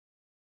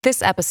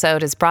This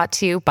episode is brought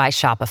to you by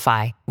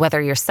Shopify.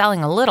 Whether you're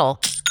selling a little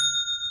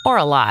or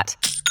a lot,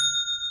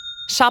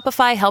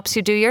 Shopify helps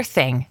you do your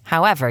thing,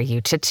 however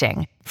you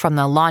cha-ching. From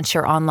the launch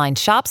your online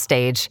shop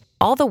stage,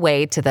 all the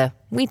way to the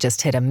we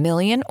just hit 1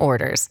 million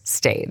orders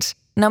stage.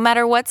 No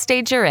matter what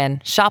stage you're in,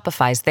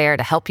 Shopify's there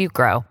to help you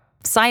grow.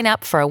 Sign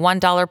up for a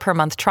 $1 per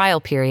month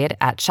trial period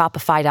at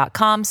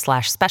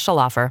shopify.com/special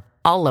offer,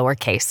 all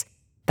lowercase.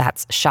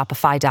 That's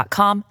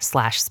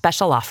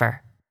shopify.com/special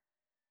offer.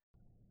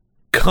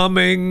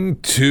 Coming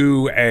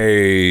to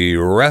a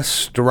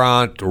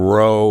restaurant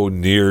row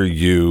near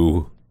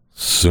you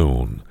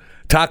soon.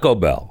 Taco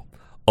Bell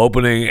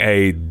opening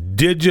a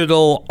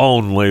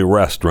digital-only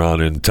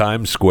restaurant in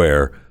Times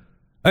Square.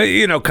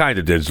 Kind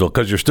of digital,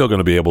 because you're still going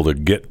to be able to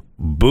get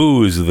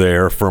booze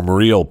there from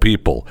real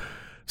people.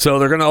 So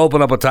they're going to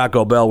open up a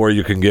Taco Bell where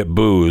you can get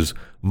booze,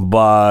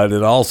 but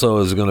it also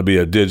is going to be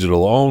a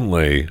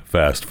digital-only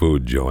fast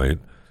food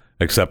joint,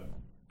 except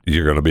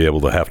you're going to be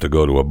able to have to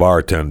go to a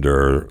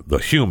bartender, the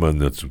human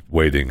that's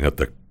waiting at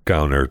the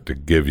counter to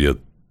give you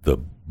the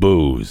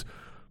booze.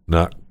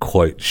 Not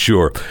quite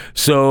sure.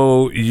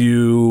 So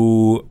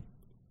you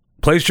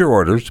place your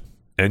orders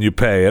and you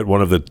pay at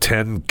one of the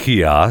 10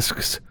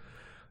 kiosks.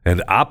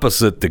 And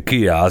opposite the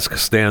kiosk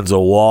stands a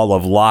wall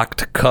of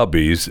locked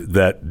cubbies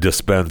that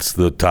dispense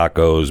the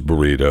tacos,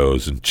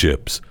 burritos, and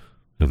chips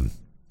and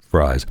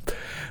fries.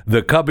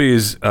 The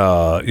cubbies,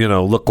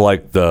 look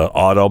like the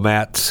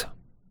automats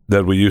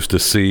that we used to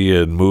see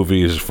in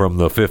movies from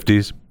the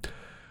 50s.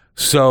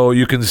 So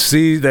you can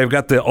see they've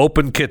got the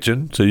open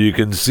kitchen, so you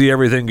can see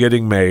everything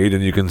getting made,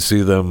 and you can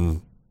see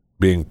them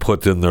being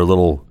put in their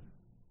little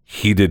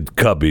heated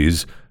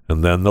cubbies,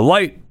 and then the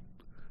light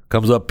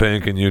comes up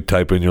pink, and you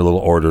type in your little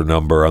order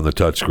number on the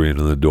touchscreen,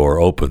 and the door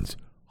opens,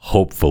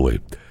 hopefully.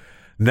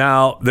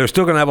 Now, they're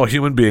still going to have a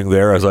human being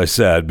there, as I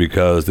said,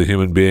 because the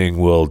human being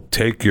will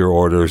take your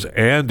orders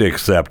and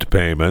accept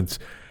payments,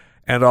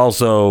 and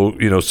also,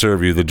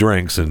 serve you the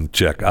drinks and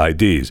check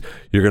IDs.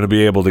 You're going to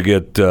be able to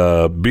get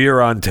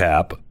beer on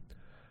tap,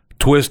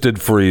 twisted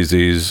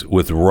freezies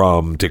with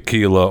rum,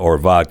 tequila, or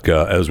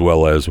vodka, as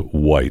well as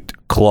White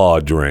Claw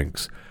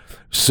drinks.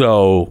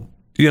 So,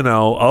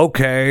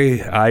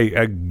 okay,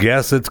 I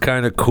guess it's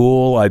kind of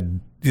cool.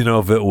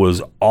 If it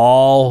was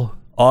all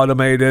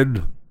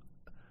automated,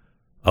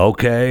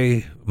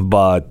 okay,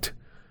 but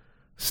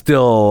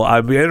still,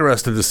 I'd be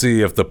interested to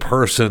see if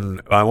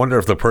I wonder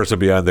if the person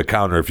behind the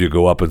counter, if you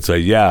go up and say,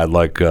 yeah, I'd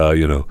like,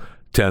 10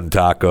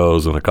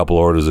 tacos and a couple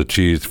orders of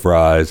cheese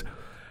fries.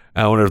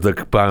 I wonder if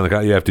behind the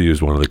counter, you have to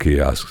use one of the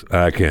kiosks.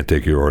 I can't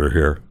take your order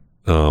here.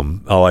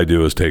 All I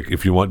do is do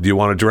you want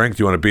a drink?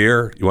 Do you want a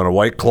beer? You want a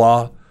White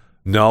Claw?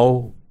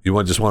 No?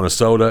 You just want a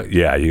soda?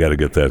 Yeah, you got to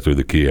get that through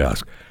the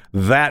kiosk.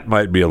 That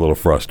might be a little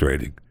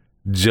frustrating.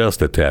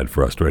 Just a tad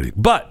frustrating.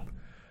 But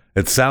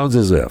it sounds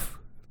as if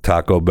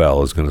Taco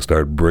Bell is going to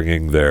start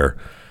bringing their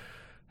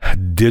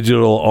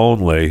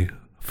digital-only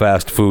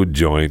fast food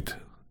joint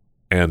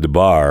and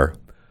bar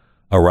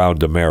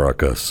around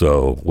America.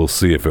 So we'll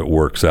see if it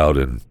works out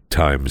in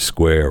Times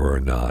Square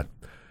or not.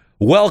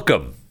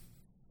 Welcome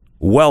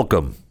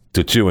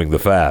to Chewing the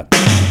Fat.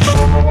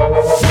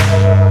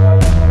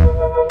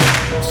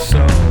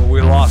 So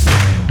we lost it.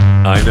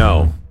 I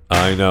know.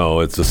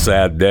 It's a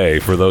sad day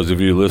for those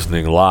of you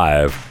listening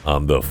live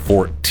on the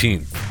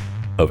 14th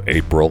of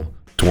April,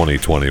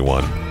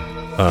 2021.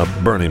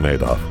 Bernie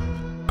Madoff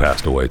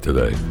passed away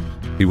today.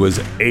 He was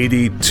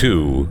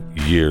 82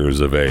 years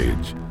of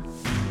age.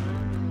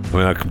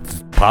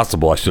 It's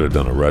possible I should have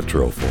done a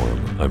retro for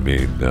him.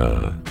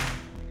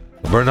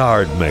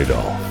 Bernard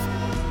Madoff,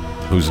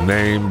 whose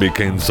name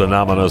became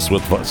synonymous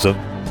with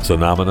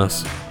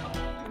synonymous?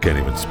 Can't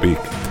even speak.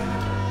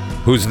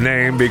 Whose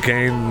name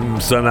became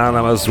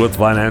synonymous with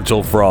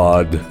financial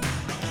fraud,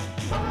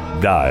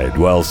 died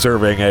while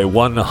serving a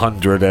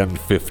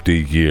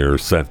 150-year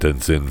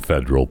sentence in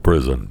federal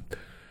prison.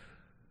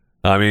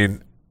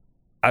 In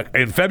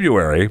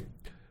February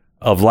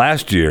of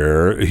last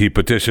year, he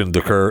petitioned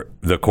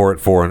the court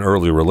for an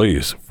early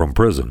release from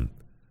prison,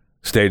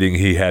 stating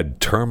he had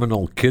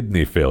terminal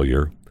kidney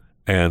failure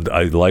and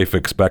a life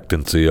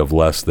expectancy of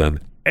less than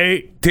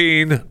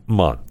 18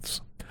 months.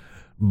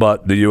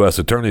 But the U.S.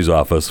 Attorney's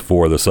Office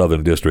for the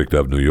Southern District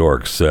of New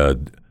York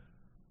said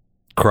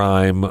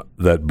crime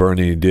that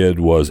Bernie did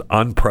was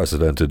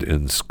unprecedented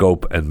in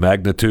scope and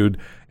magnitude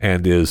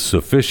and is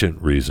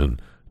sufficient reason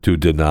to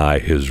deny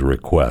his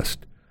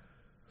request.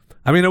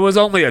 It was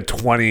only a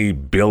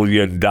 $20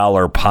 billion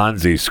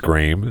Ponzi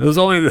scheme. It was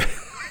only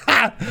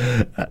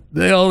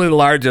the only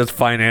largest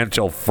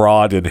financial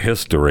fraud in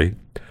history.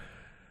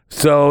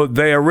 So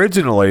they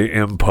originally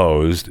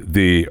imposed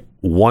the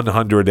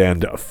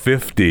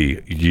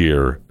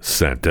 150-year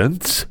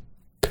sentence,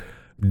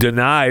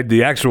 denied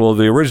the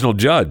original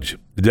judge,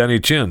 Denny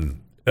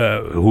Chin,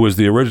 who was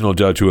the original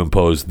judge who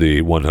imposed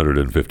the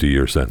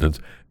 150-year sentence,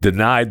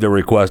 denied the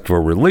request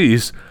for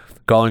release,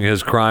 calling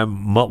his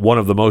crime one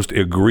of the most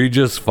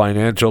egregious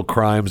financial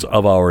crimes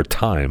of our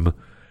time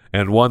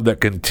and one that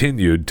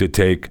continued to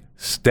take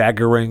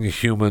staggering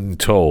human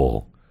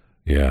toll.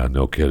 Yeah,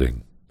 no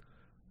kidding.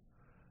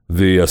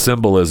 the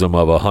symbolism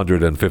of a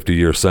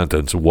 150-year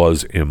sentence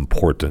was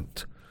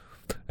important.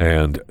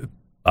 And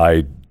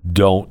I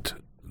don't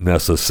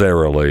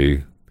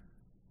necessarily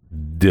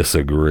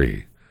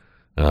disagree.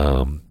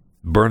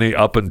 Bernie,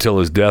 up until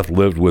his death,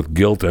 lived with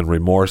guilt and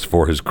remorse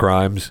for his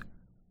crimes.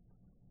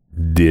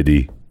 Did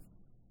he?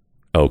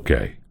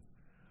 Okay.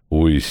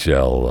 We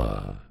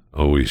shall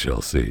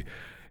see.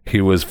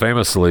 He was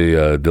famously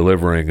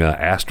delivering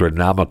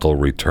astronomical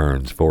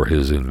returns for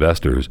his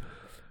investors,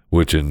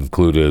 which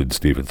included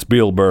Steven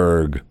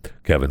Spielberg,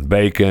 Kevin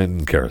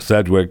Bacon, Kara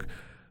Sedgwick,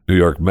 New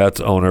York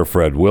Mets owner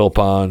Fred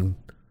Wilpon.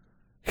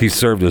 He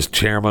served as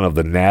chairman of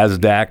the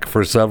NASDAQ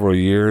for several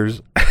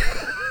years.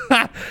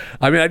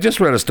 I mean, I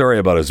just read a story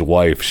about his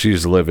wife.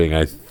 She's living,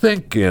 I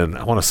think,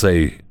 I want to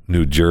say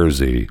New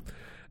Jersey,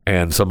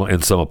 and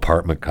in some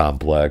apartment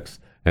complex.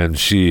 And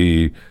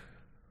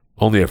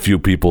only a few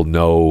people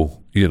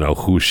know,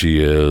 who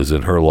she is,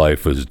 and her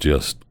life is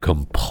just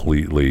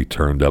completely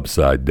turned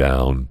upside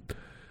down.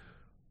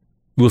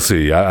 We'll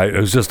see. It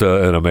was just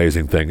an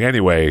amazing thing.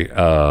 Anyway,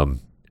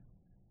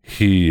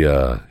 he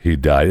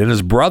died, and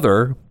his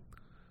brother,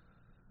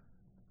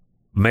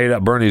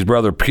 Bernie's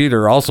brother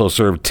Peter, also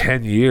served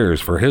 10 years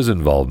for his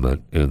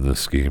involvement in the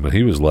scheme, and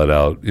he was let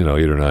out, 8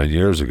 or 9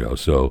 years ago.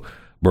 So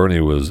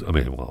Bernie was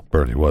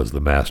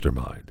the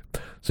mastermind.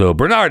 So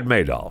Bernard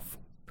Madoff,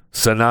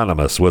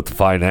 synonymous with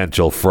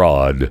financial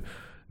fraud,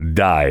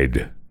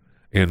 died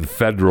in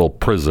federal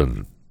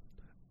prison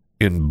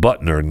in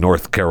Butner,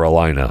 North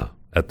Carolina,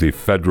 at the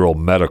Federal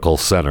Medical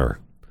Center,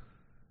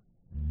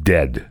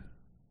 dead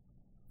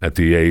at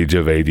the age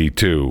of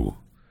 82.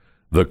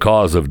 The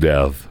cause of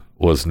death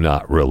was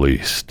not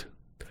released.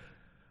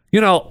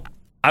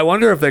 I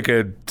wonder if they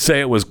could say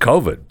it was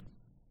COVID,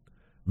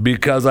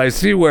 because I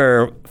see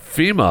where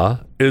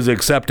FEMA is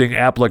accepting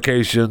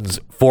applications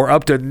for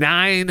up to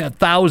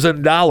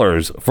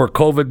 $9,000 for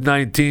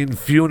COVID-19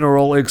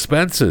 funeral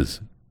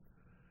expenses.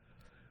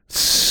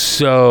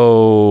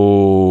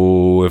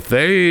 So if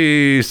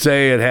they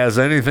say it has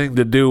anything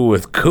to do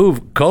with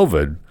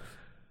COVID,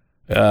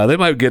 they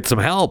might get some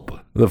help.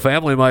 The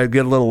family might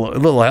get a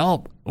little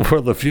help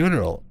for the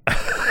funeral.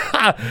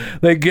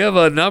 They give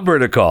a number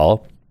to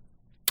call.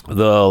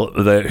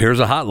 Here's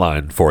a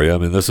hotline for you. I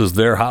mean, this is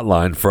their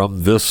hotline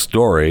from this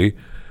story.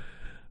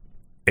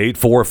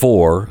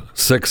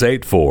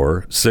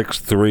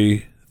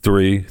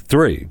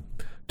 844-684-6333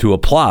 to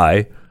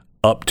apply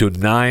up to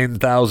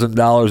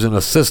 $9,000 in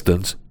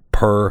assistance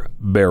per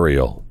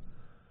burial.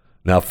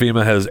 Now,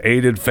 FEMA has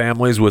aided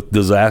families with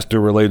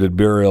disaster-related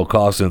burial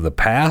costs in the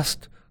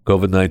past.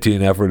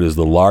 COVID-19 effort is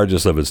the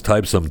largest of its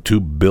type. Some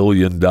 $2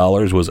 billion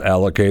was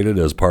allocated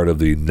as part of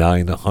the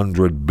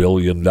 $900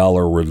 billion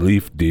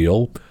relief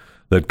deal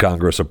that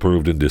Congress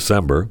approved in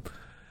December.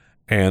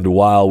 And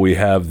while we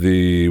have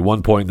the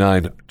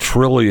 $1.9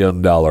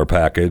 trillion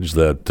package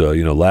that,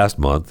 last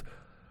month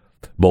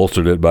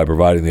bolstered it by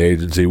providing the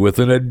agency with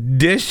an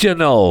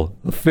additional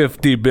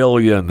 $50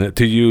 billion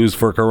to use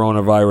for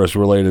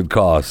coronavirus-related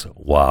costs.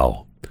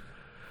 Wow.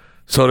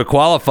 So to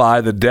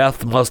qualify, the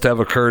death must have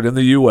occurred in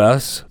the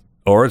U.S.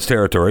 or its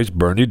territories.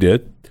 Bernie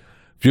did.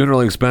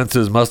 Funeral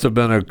expenses must have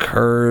been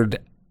incurred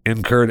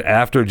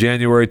after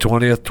January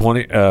 20th,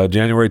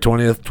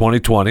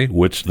 2020,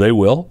 which they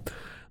will.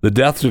 The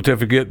death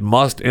certificate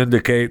must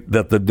indicate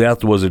that the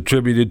death was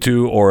attributed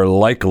to or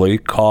likely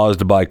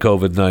caused by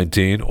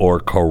COVID-19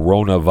 or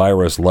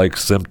coronavirus-like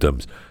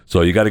symptoms.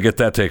 So you got to get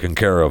that taken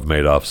care of,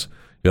 Madoffs.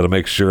 You got to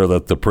make sure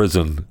that the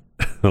prison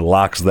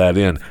locks that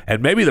in.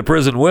 And maybe the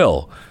prison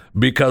will,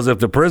 because if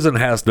the prison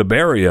has to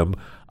bury him,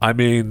 I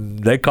mean,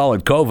 they call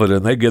it COVID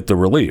and they get the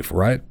relief,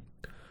 right?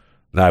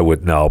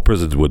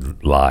 Prisons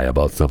wouldn't lie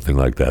about something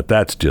like that.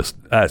 That's just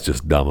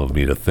dumb of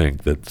me to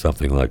think that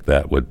something like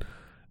that would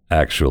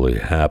actually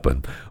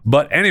happen.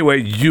 But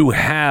anyway, you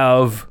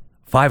have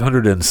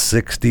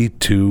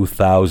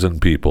 562,000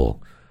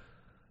 people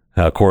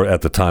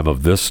at the time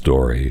of this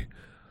story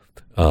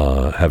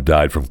have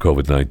died from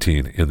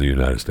COVID-19 in the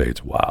United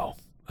States. Wow.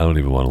 I don't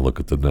even want to look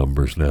at the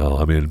numbers now.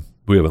 I mean,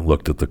 we haven't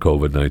looked at the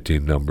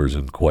COVID-19 numbers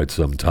in quite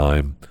some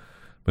time.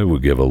 Maybe we'll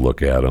give a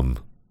look at them.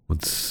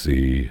 Let's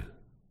see.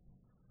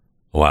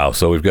 Wow,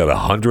 so we've got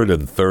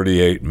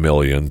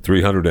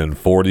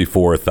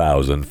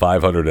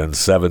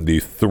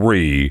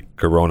 138,344,573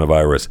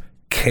 coronavirus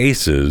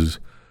cases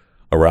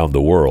around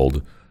the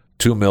world,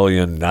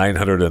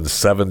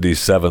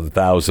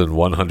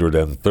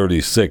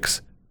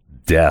 2,977,136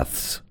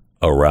 deaths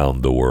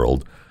around the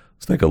world.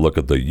 Let's take a look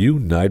at the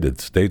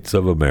United States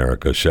of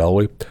America, shall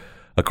we?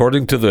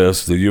 According to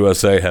this, the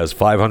USA has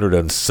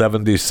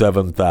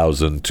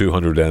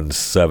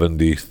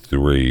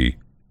 577,273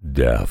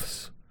 deaths.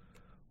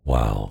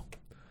 Wow.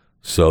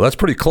 So that's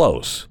pretty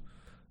close.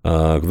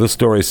 This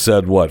story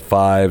said,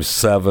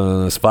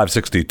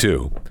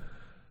 562.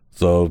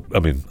 So, I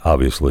mean,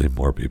 obviously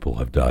more people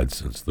have died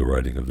since the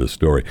writing of this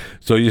story.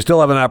 So you still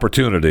have an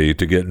opportunity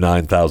to get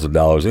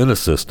 $9,000 in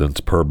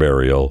assistance per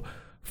burial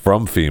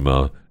from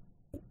FEMA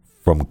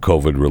from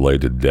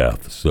COVID-related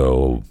death.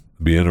 So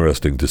it'd be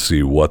interesting to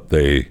see what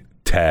they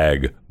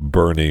tag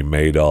Bernie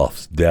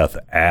Madoff's death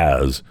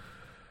as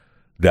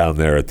down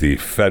there at the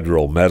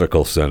Federal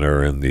Medical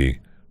Center in the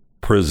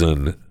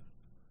prison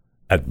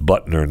at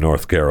Butner,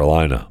 North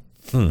Carolina.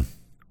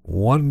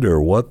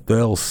 Wonder what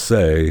they'll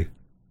say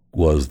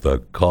was the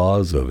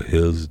cause of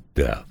his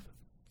death.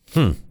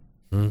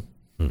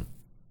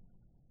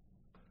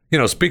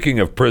 Speaking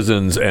of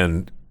prisons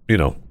and,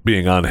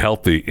 being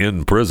unhealthy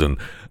in prison,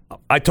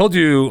 I told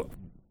you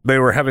they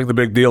were having the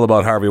big deal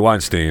about Harvey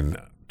Weinstein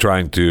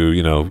trying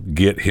to,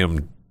 get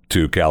him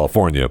to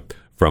California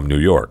from New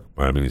York.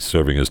 I mean, he's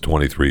serving his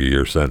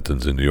 23-year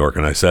sentence in New York.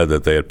 And I said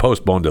that they had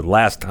postponed it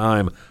last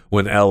time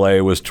when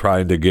L.A. was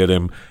trying to get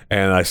him.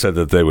 And I said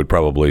that they would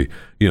probably,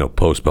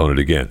 postpone it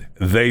again.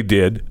 They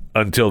did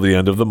until the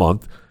end of the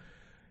month.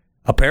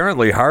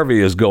 Apparently,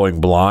 Harvey is going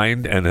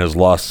blind and has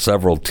lost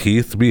several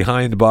teeth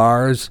behind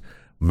bars.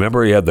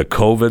 Remember, he had the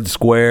COVID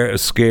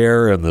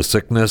scare and the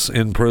sickness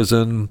in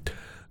prison.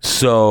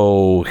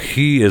 So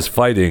he is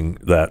fighting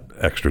that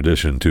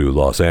extradition to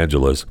Los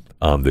Angeles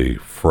on the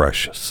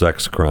fresh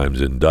sex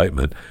crimes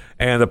indictment.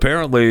 And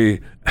apparently,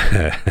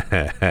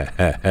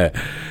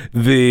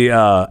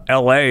 the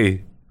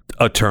L.A.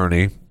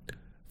 attorney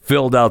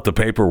filled out the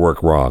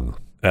paperwork wrong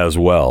as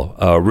well.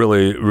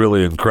 Really,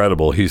 really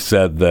incredible. He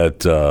said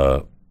that,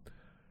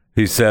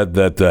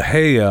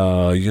 hey,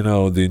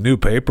 the new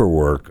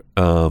paperwork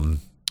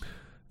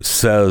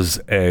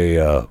says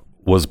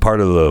was part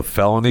of the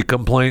felony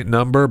complaint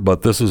number,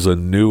 but this is a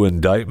new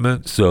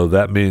indictment, so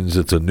that means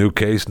it's a new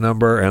case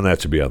number, and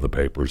that should be on the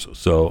papers.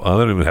 So I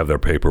don't even have their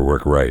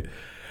paperwork right.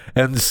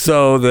 And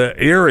so the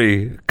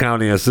Erie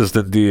County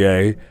Assistant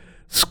DA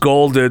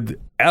scolded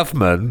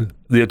Effman,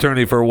 the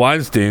attorney for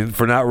Weinstein,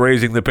 for not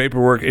raising the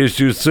paperwork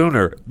issue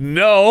sooner.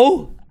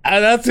 No,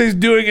 that's he's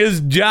doing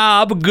his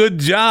job. Good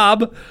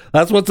job.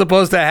 That's what's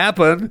supposed to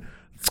happen.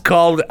 It's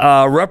called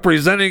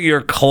representing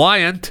your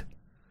client.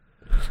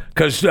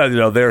 Because,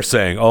 they're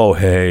saying, oh,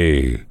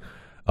 hey,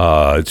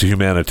 it's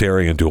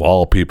humanitarian to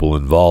all people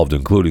involved,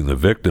 including the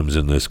victims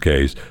in this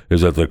case,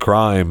 is that the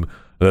time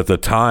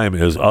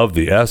is of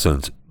the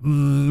essence.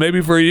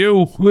 Maybe for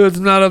you, it's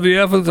not of the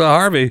essence of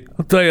Harvey.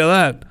 I'll tell you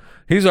that.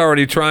 He's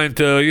already trying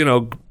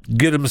to,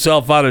 get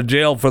himself out of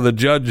jail for the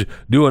judge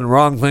doing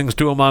wrong things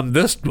to him on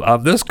this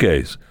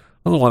case.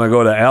 I don't want to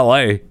go to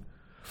L.A.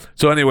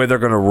 So anyway, they're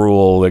going to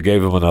rule. They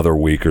gave him another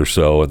week or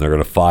so, and they're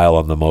going to file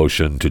on the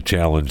motion to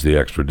challenge the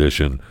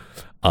extradition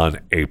on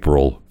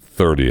April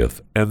 30th.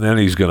 And then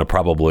he's going to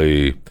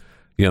probably,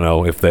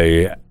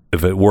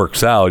 if it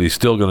works out, he's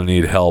still going to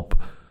need help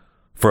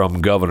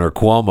from Governor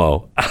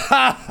Cuomo.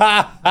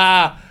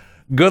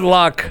 Good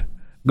luck.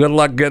 Good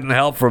luck getting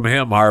help from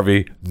him,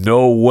 Harvey.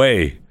 No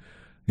way.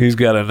 He's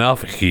got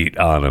enough heat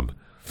on him.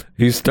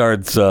 He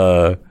starts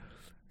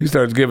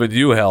giving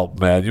you help,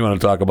 man. You want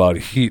to talk about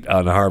heat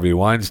on Harvey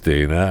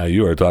Weinstein?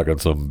 You are talking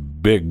some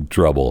big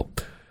trouble.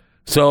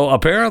 So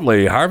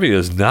apparently Harvey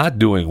is not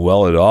doing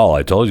well at all.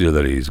 I told you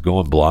that he's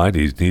going blind.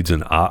 He needs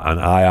an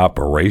eye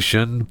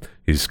operation.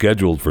 He's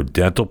scheduled for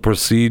dental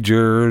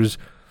procedures.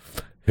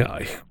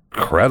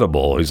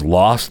 Incredible. He's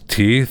lost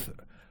teeth.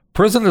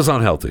 Prison is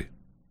unhealthy.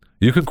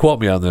 You can quote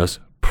me on this.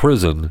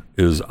 Prison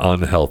is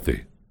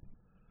unhealthy.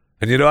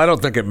 And I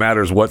don't think it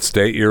matters what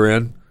state you're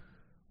in.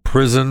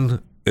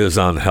 Prison is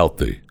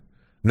unhealthy.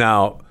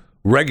 Now,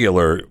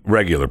 regular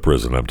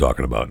prison I'm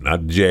talking about,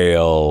 not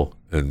jail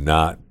and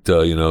not,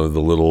 the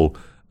little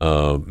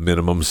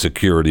minimum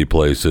security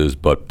places,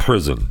 but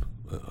prison,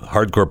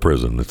 hardcore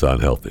prison that's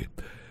unhealthy.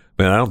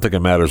 Man, I don't think it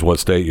matters what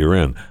state you're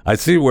in. I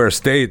see where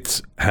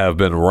states have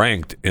been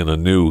ranked in a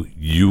new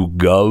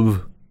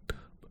YouGov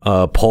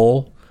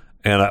poll.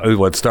 And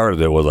what started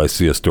it was I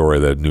see a story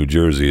that New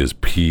Jersey is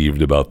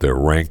peeved about their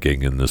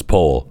ranking in this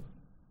poll.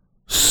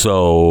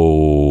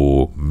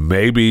 So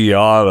maybe you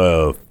ought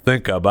to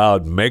think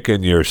about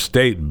making your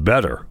state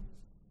better.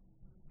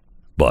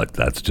 But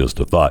that's just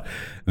a thought.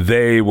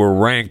 They were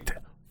ranked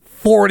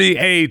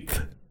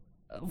 48th,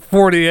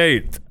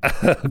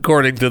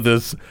 according to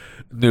this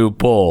new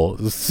poll.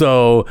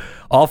 So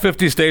all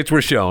 50 states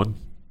were shown,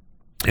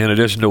 in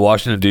addition to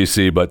Washington,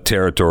 D.C., but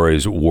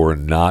territories were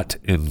not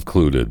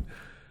included.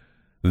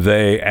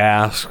 They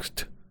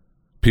asked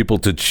people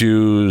to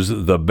choose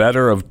the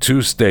better of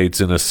two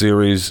states in a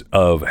series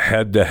of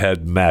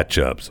head-to-head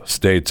matchups.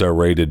 States are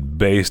rated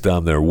based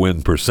on their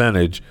win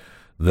percentage.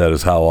 That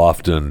is how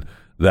often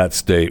that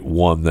state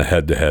won the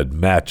head-to-head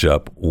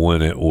matchup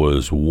when it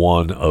was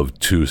one of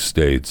two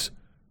states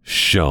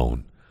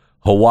shown.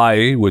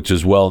 Hawaii, which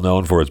is well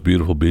known for its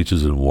beautiful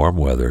beaches and warm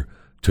weather,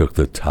 took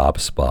the top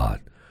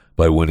spot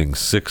by winning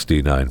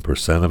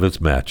 69% of its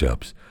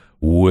matchups.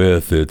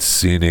 With its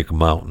scenic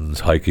mountains,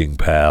 hiking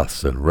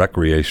paths, and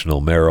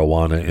recreational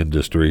marijuana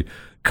industry,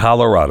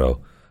 Colorado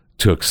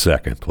took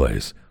second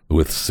place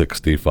with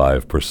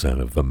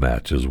 65% of the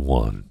matches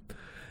won.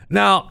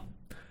 Now,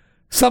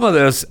 some of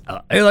this,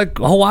 like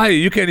Hawaii,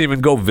 you can't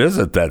even go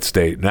visit that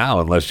state now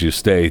unless you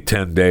stay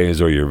 10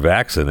 days or you're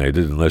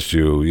vaccinated, unless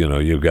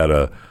you've got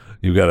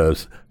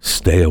to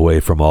stay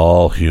away from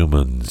all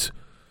humans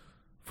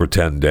for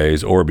 10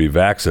 days or be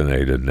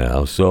vaccinated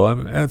now. So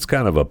it's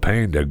kind of a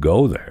pain to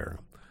go there.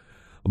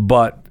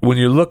 But when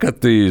you look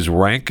at these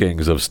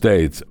rankings of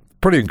states,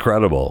 pretty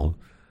incredible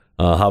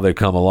how they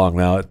come along.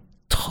 Now, it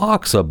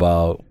talks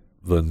about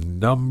the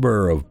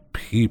number of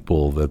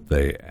people that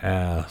they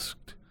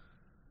asked.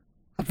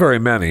 Not very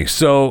many.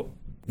 So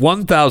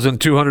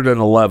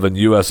 1,211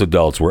 U.S.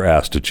 adults were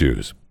asked to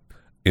choose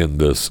in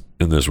this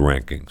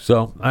ranking.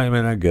 So, I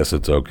mean, I guess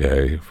it's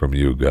okay from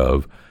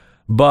YouGov.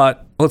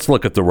 But let's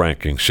look at the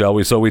rankings, shall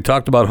we? So we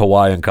talked about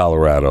Hawaii and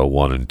Colorado,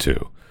 1 and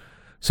 2.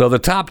 So the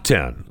top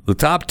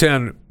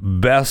 10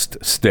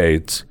 best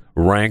states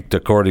ranked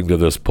according to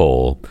this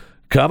poll,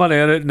 coming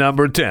in at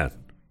number 10,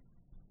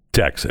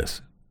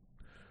 Texas.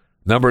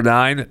 Number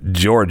 9,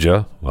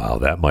 Georgia. Wow,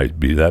 that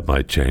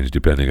might change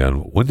depending on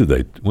when did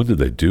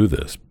they do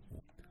this?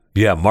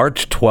 Yeah,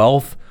 March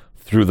 12th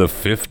through the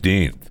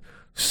 15th.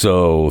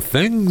 So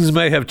things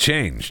may have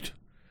changed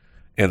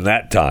in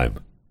that time.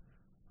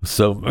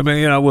 So, I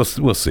mean, we'll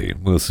see.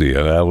 We'll see.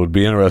 I would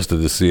be interested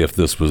to see if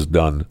this was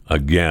done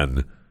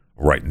again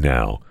right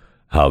now,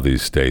 how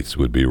these states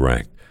would be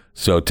ranked.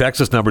 So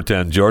Texas, number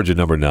 10, Georgia,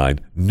 number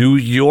 9, New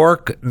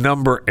York,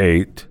 number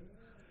 8.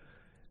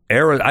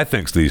 I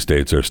think these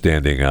states are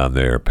standing on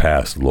their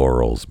past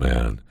laurels,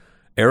 man.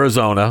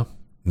 Arizona,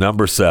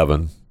 number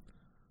 7.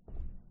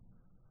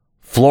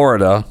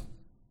 Florida,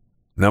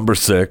 number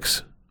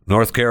 6.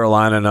 North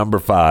Carolina, number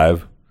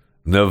 5.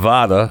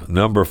 Nevada,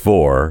 number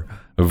 4.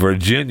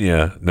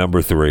 Virginia,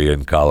 number 3,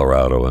 and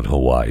Colorado and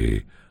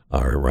Hawaii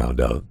are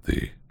round out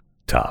the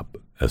top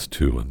as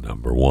 2 and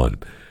number 1.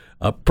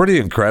 Pretty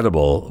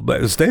incredible.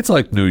 But states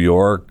like New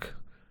York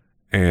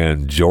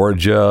and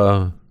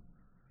Georgia,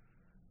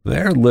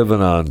 they're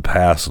living on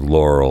past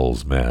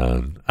laurels,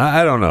 man.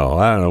 I don't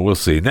know. We'll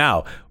see.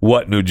 Now,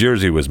 what New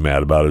Jersey was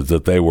mad about is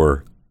that they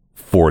were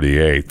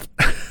 48th.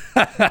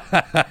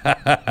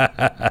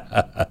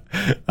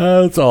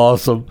 That's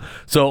awesome.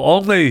 So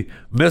only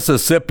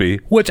Mississippi,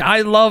 which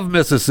I love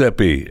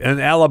Mississippi,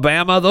 and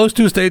Alabama, those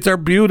 2 states are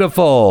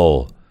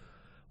beautiful.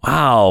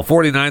 Wow,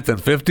 49th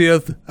and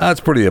 50th? That's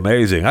pretty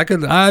amazing. I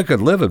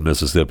could live in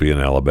Mississippi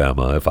and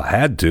Alabama if I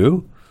had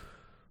to.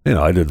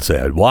 I didn't say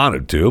I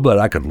wanted to, but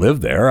I could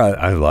live there.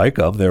 I like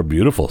them. They're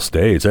beautiful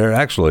states. They're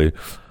actually,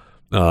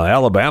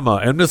 Alabama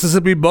and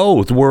Mississippi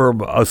both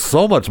were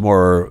so much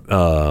better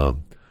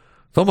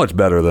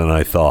than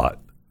I thought.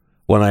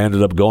 When I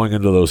ended up going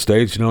into those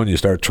states, and you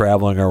start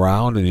traveling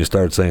around and you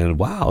start saying,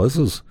 wow,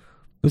 this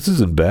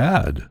isn't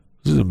bad.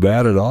 This isn't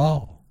bad at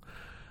all.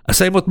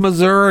 Same with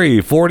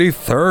Missouri,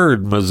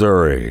 43rd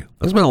Missouri.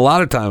 I spent a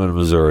lot of time in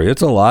Missouri.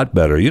 It's a lot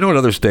better. You know what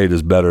other state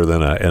is better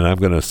than, and I'm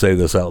going to say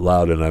this out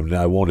loud, and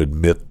I won't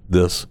admit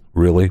this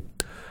really,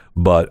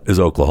 but is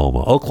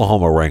Oklahoma.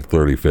 Oklahoma ranked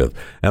 35th.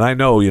 And I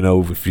know,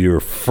 if you're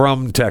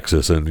from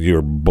Texas and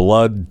you're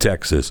blood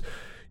Texas,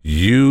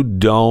 you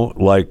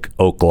don't like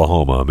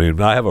Oklahoma. I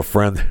mean, I have a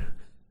friend,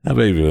 I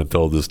may have even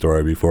told this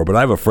story before, but I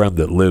have a friend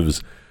that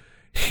lives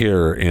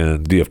here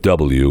in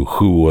DFW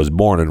who was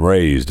born and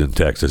raised in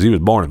Texas. He was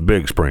born in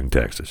Big Spring,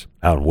 Texas,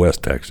 out in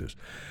West Texas.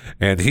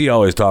 And he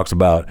always talks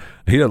about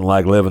he doesn't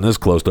like living this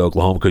close to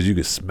Oklahoma because you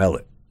can smell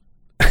it.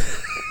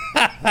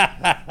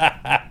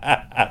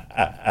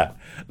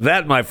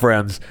 That, my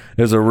friends,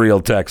 is a real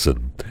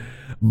Texan.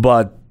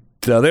 But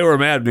they were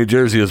mad New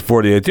Jersey is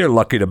 48th. You're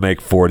lucky to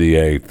make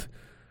 48th.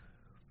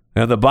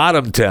 And the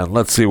bottom 10,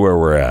 let's see where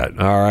we're at.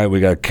 All right, we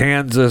got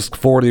Kansas,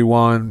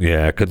 41.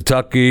 Yeah,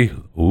 Kentucky.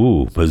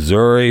 Ooh,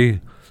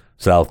 Missouri,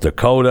 South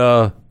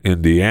Dakota,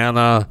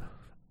 Indiana,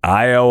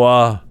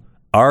 Iowa,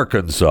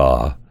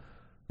 Arkansas,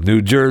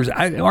 New Jersey.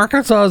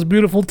 Arkansas is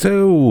beautiful,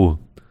 too.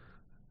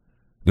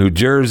 New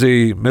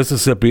Jersey,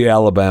 Mississippi,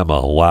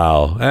 Alabama.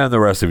 Wow. And the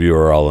rest of you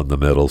are all in the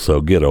middle, so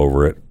get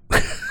over it.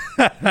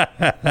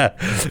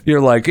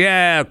 You're like,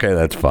 yeah, okay,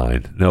 that's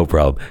fine. No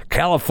problem.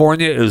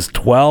 California is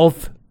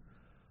 12th.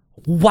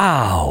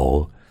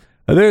 Wow,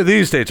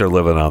 these states are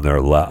living on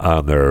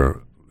their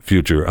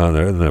future, on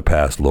their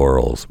past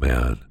laurels,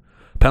 man.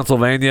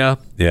 Pennsylvania,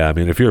 yeah, I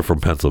mean, if you're from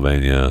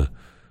Pennsylvania,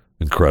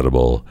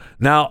 incredible.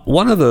 Now,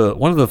 one of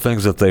the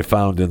things that they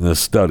found in this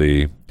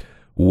study,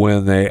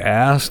 when they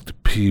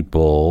asked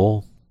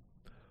people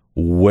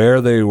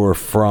where they were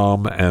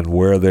from and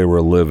where they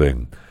were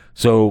living,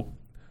 so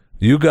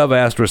YouGov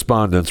asked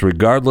respondents,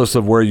 regardless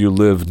of where you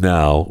live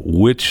now,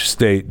 which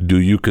state do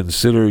you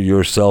consider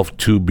yourself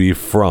to be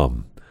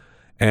from?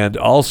 And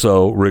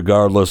also,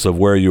 regardless of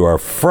where you are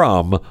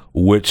from,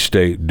 which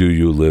state do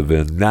you live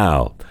in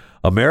now?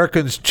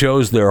 Americans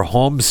chose their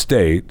home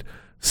state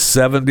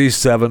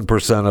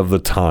 77% of the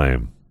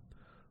time.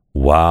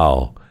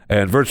 Wow.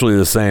 And virtually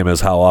the same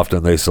as how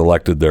often they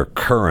selected their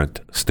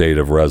current state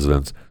of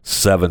residence,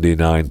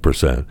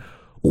 79%.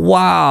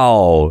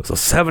 Wow. So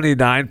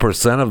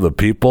 79% of the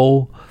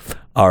people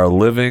are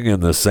living in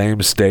the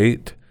same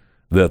state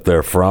that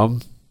they're from.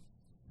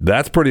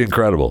 That's pretty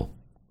incredible.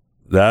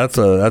 That's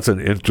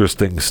an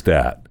interesting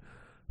stat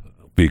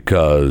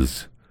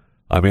because,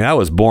 I mean, I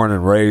was born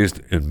and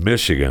raised in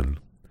Michigan,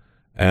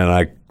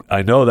 and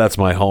I know that's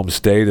my home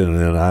state, and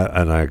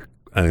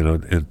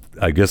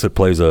I guess it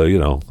plays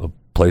a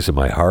place in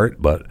my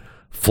heart, but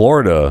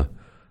Florida,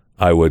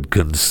 I would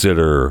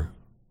consider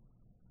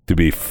to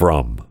be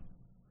from.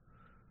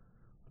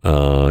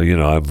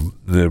 I'm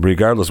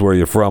regardless where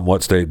you're from,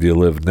 what state do you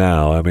live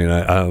now? I mean,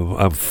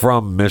 I'm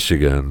from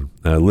Michigan.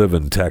 I live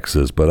in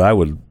Texas, but I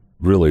would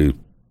really,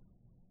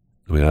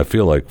 I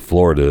feel like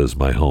Florida is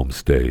my home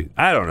state.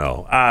 I don't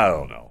know.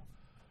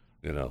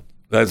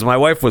 As my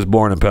wife was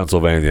born in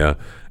Pennsylvania,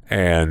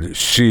 and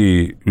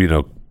she,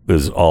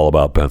 is all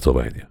about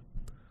Pennsylvania,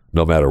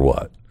 no matter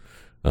what.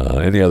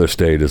 Any other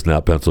state is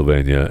not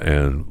Pennsylvania,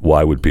 and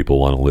why would people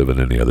want to live in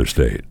any other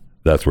state?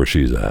 That's where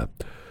she's at.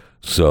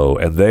 So,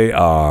 and they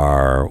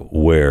are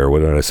what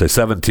did I say,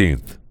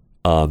 17th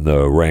on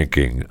the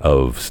ranking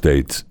of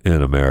states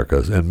in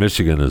America. And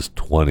Michigan is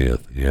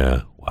 20th.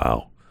 Yeah,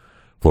 wow.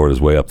 Florida's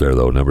way up there,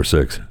 though, number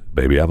 6.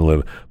 Baby, I'm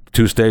living.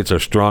 2 states are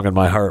strong in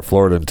my heart,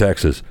 Florida and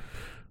Texas.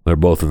 They're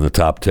both in the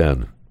top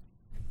 10.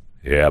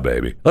 Yeah,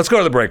 baby. Let's go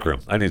to the break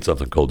room. I need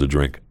something cold to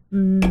drink.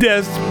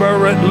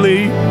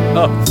 Desperately.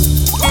 Oh.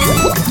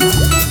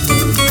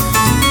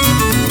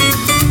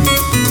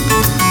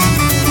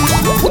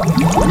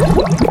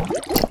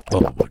 Oh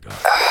my God.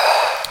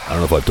 I don't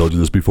know if I've told you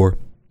this before,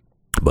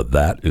 but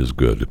that is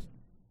good.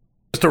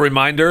 Just a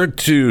reminder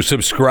to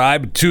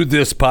subscribe to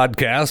this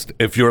podcast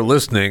if you're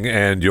listening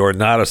and you're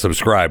not a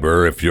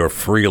subscriber. If you're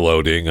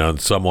freeloading on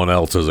someone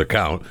else's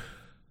account,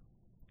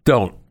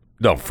 don't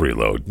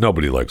freeload.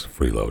 Nobody likes a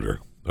freeloader,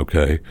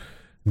 okay?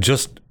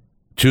 Just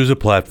choose a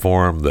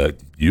platform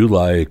that you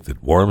like,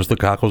 that warms the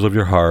cockles of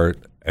your heart,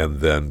 and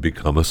then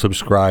become a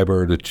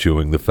subscriber to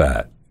Chewing the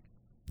Fat.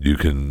 You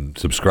can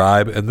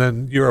subscribe, and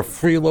then you're a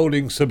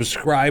freeloading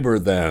subscriber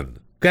then,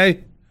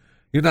 okay?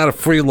 You're not a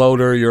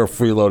freeloader, you're a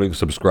freeloading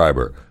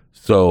subscriber.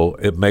 So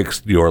it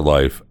makes your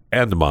life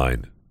and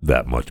mine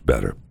that much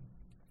better.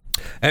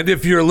 And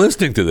if you're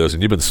listening to this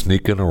and you've been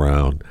sneaking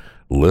around,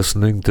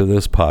 listening to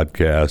this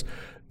podcast,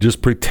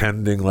 just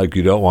pretending like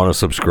you don't want to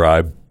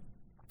subscribe,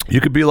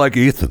 you could be like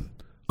Ethan,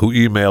 who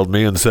emailed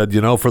me and said,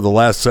 for the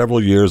last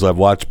several years, I've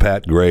watched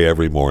Pat Gray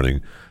every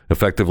morning,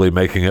 effectively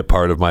making it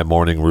part of my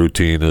morning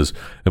routine as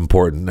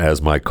important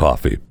as my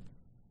coffee.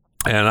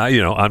 And I,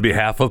 on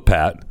behalf of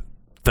Pat,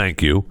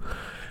 thank you.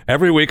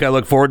 Every week I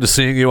look forward to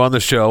seeing you on the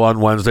show on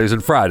Wednesdays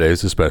and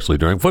Fridays, especially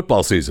during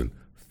football season.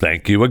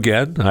 Thank you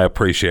again. I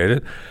appreciate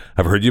it.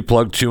 I've heard you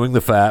plug Chewing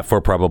the Fat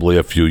for probably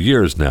a few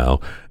years now.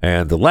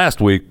 And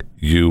last week,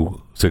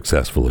 you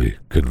successfully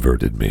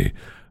converted me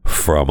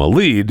from a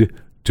lead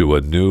to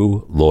a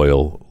new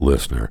loyal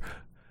listener.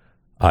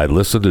 I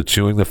listened to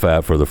Chewing the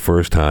Fat for the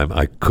first time.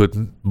 I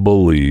couldn't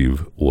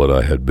believe what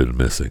I had been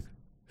missing.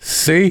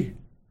 See?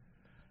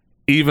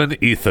 Even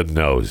Ethan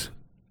knows.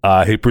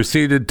 He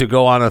proceeded to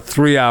go on a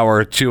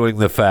 3-hour Chewing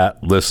the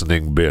Fat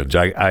listening binge.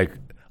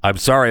 I'm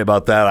sorry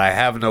about that. I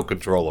have no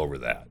control over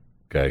that.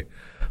 Okay?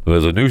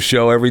 There's a new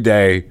show every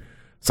day.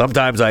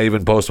 Sometimes I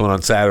even post one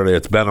on Saturday.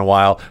 It's been a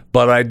while.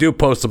 But I do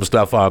post some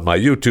stuff on my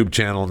YouTube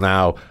channel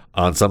now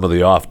on some of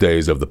the off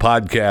days of the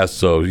podcast.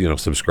 So,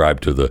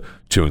 subscribe to the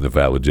Chewing the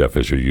Fat with Jeff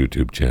Fisher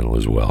YouTube channel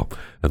as well.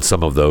 And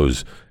some of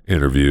those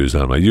interviews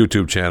on my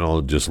YouTube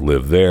channel just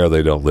live there.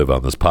 They don't live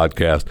on this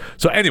podcast.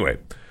 So anyway,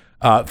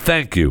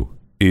 thank you,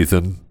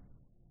 Ethan.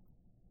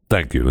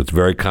 Thank you. It's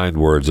very kind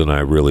words, and I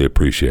really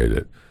appreciate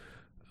it.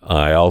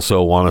 I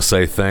also want to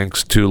say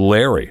thanks to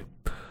Larry,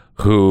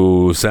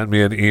 who sent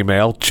me an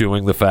email,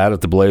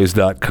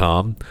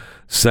 chewingthefat@theblaze.com,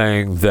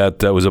 saying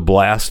that it was a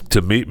blast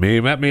to meet me.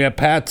 He met me at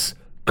Pat's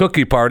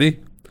cookie party,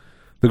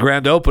 the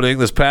grand opening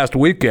this past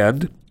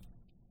weekend,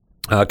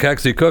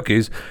 Kexi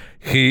Cookies.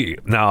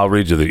 Now I'll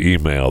read you the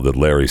email that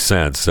Larry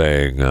sent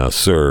saying,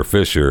 Sir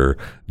Fisher,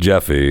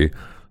 Jeffy,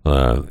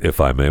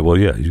 if I may. Well,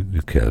 yeah,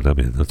 you can. I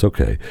mean, that's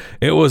okay.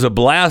 It was a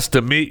blast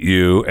to meet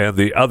you and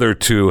the other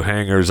 2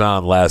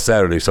 hangers-on last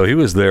Saturday. So he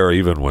was there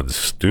even when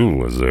Stu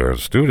was there.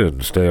 Stu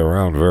didn't stay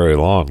around very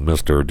long,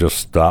 mister. Just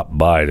stopped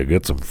by to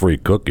get some free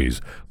cookies.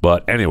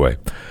 But anyway,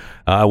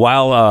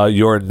 while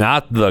you're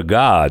not the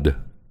god...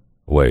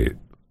 Wait,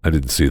 I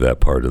didn't see that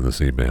part in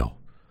this email.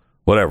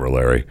 Whatever,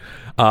 Larry.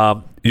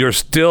 You're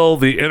still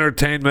the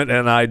entertainment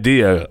and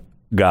idea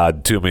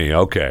god to me.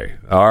 Okay.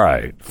 All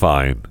right.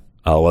 Fine.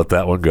 I'll let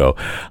that one go.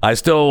 I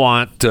still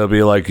want to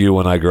be like you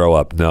when I grow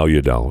up. No,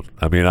 you don't.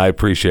 I mean, I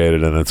appreciate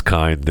it, and it's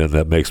kind, and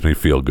that makes me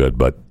feel good,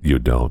 but you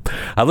don't.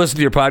 I listened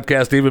to your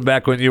podcast even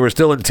back when you were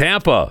still in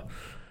Tampa,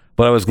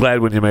 but I was glad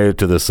when you made it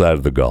to this side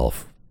of the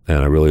Gulf, and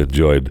I really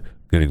enjoyed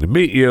getting to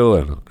meet you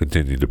and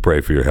continue to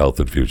pray for your health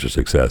and future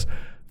success.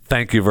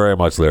 Thank you very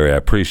much, Larry. I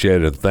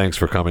appreciate it, and thanks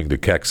for coming to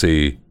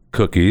Kexi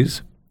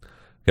Cookies,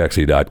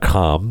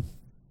 Kexi.com,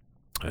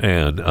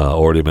 and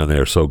ordering them. They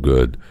are so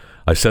good.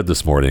 I said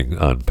this morning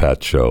on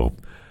Pat's show,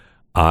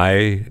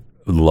 I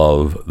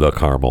love the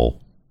caramel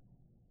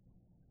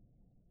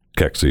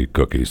Kexi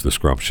cookies, the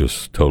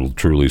scrumptious,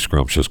 truly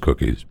scrumptious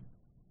cookies.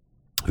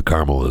 The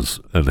caramel is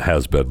and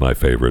has been my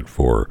favorite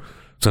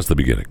since the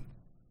beginning.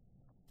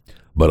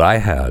 But I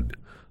had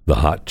the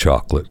hot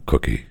chocolate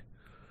cookie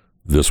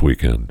this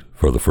weekend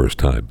for the first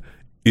time.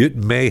 It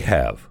may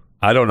have,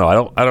 I don't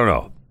know.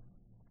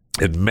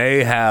 It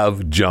may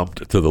have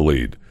jumped to the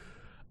lead.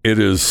 It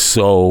is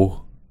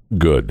so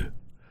good.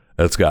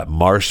 It's got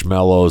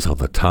marshmallows on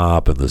the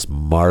top and this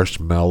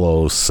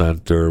marshmallow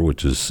center,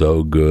 which is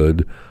so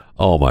good.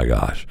 Oh my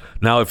gosh.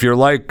 Now, if you're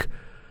like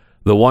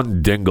the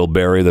one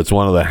dingleberry that's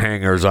one of the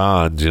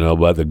hangers-ons,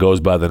 but that goes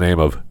by the name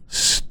of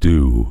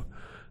Stu,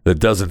 that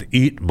doesn't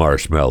eat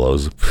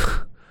marshmallows,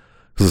 because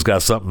it's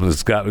got something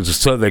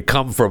so they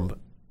come from,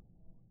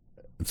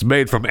 it's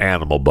made from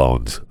animal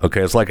bones.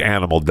 Okay, it's like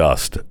animal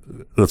dust.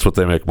 That's what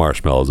they make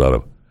marshmallows out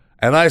of.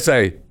 And I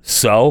say,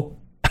 so?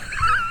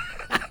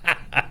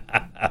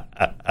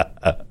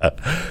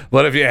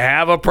 But if you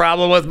have a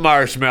problem with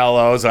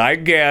marshmallows, I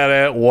get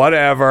it,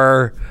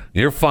 whatever.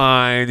 You're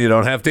fine. You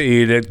don't have to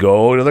eat it.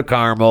 Go to the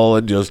caramel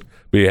and just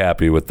be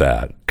happy with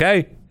that.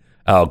 Okay?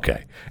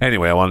 Okay.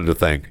 Anyway, I wanted to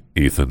thank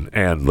Ethan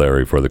and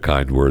Larry for the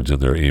kind words in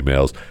their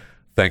emails.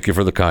 Thank you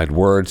for the kind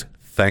words.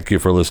 Thank you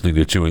for listening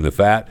to Chewing the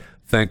Fat.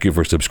 Thank you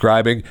for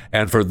subscribing.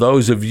 And for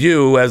those of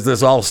you, as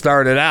this all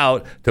started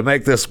out, to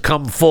make this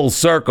come full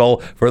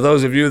circle, for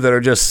those of you that are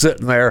just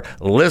sitting there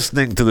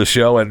listening to the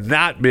show and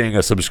not being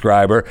a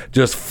subscriber,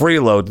 just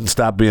freeloading,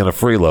 stop being a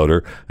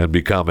freeloader and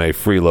become a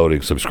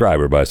freeloading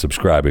subscriber by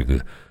subscribing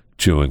to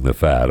Chewing the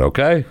Fat,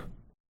 okay?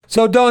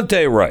 So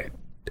Dante Wright,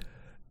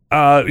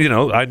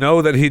 I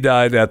know that he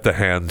died at the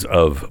hands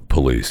of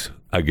police.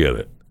 I get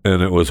it.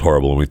 And it was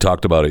horrible. And we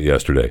talked about it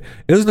yesterday.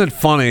 Isn't it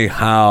funny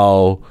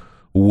how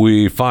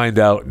we find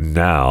out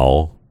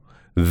now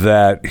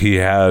that he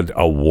had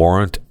a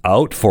warrant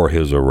out for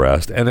his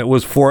arrest, and it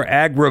was for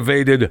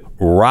aggravated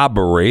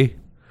robbery,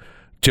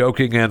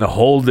 choking and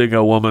holding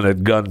a woman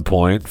at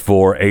gunpoint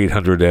for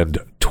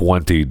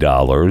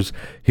 $820.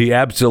 He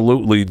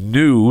absolutely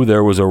knew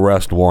there was an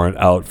arrest warrant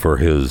out for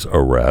his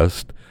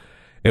arrest.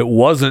 It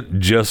wasn't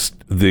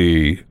just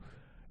the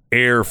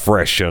air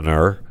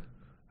freshener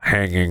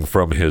hanging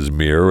from his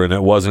mirror, and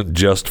it wasn't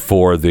just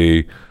for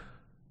the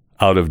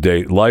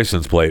out-of-date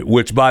license plate,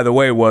 which, by the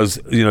way, was,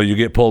 you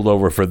get pulled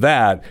over for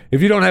that.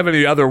 If you don't have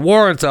any other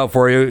warrants out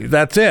for you,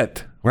 that's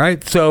it,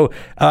 right? So,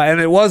 and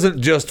it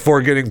wasn't just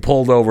for getting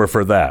pulled over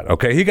for that,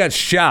 okay? He got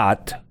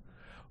shot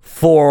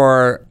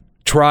for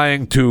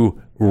trying to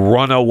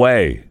run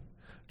away,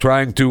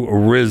 trying to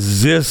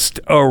resist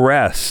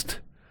arrest.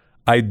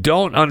 I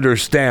don't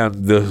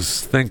understand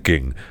this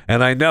thinking,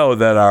 and I know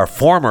that our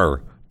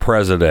former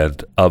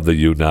President of the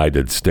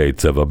United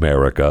States of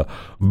America,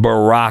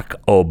 Barack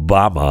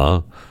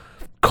Obama,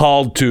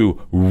 called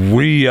to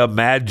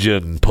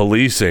reimagine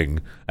policing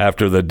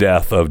after the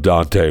death of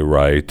Dante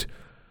Wright.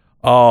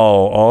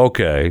 Oh,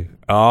 okay.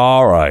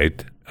 All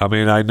right. I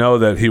mean, I know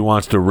that he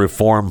wants to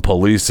reform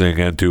policing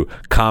and to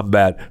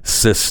combat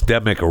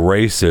systemic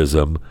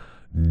racism.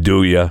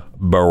 Do you,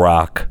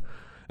 Barack?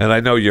 And I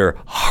know your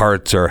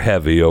hearts are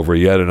heavy over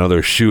yet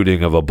another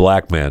shooting of a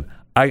black man.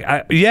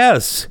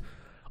 Yes.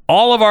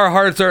 All of our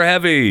hearts are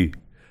heavy.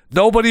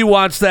 Nobody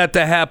wants that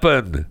to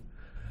happen.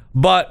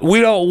 But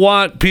we don't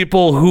want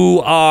people who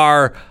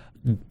are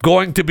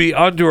going to be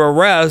under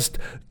arrest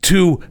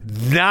to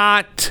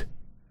not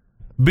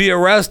be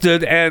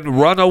arrested and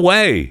run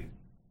away.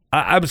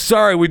 I'm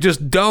sorry, we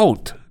just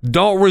don't.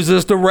 Don't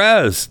resist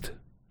arrest.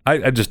 I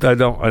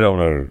don't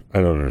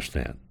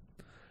understand.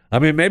 I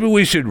mean, maybe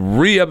we should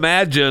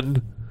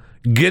reimagine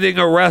getting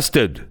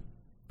arrested.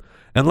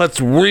 And let's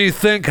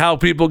rethink how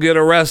people get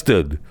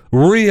arrested.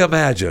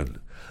 Reimagine.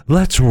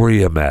 Let's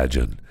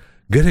reimagine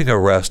getting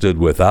arrested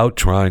without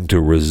trying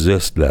to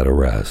resist that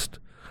arrest.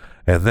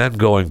 And then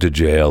going to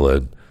jail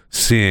and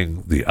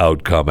seeing the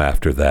outcome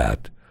after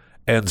that.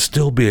 And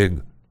still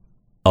being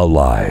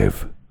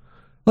alive.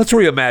 Let's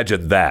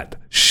reimagine that,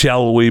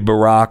 shall we,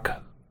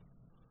 Barack?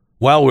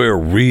 While we're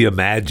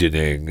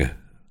reimagining,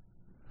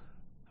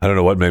 I don't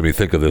know what made me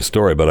think of this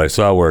story, but I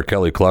saw where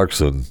Kelly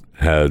Clarkson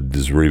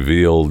has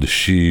revealed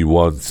she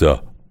once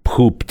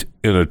pooped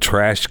in a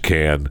trash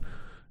can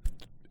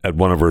at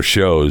one of her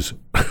shows.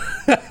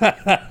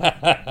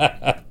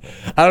 I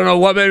don't know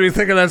what made me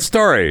think of that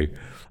story.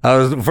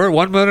 For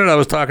 1 minute I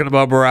was talking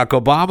about Barack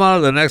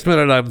Obama. The next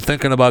minute I'm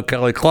thinking about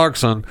Kelly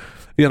Clarkson,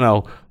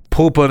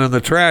 pooping in the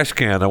trash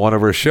can at one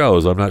of her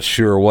shows. I'm not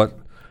sure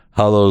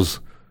how those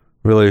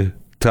really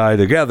tie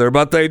together,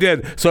 but they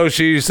did. So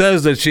she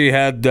says that she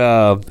had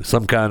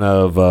some kind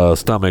of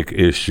stomach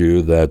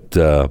issue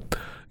that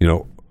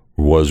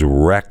was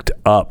wrecked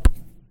up,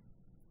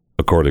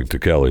 according to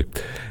Kelly,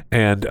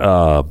 and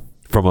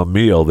from a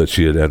meal that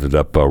she had ended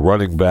up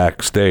running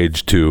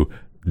backstage to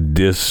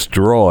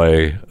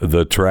destroy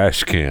the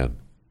trash can.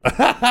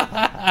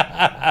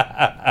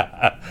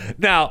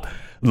 Now,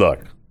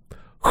 look,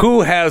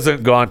 who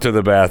hasn't gone to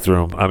the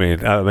bathroom? I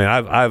mean,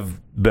 I've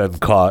been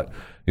caught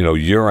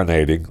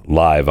urinating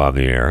live on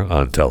the air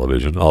on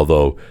television,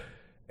 although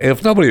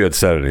if nobody had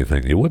said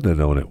anything, you wouldn't have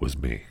known it was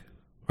me,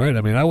 right?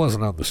 I mean, I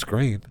wasn't on the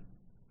screen.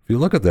 If you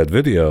look at that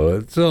video,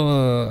 it's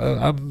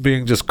I'm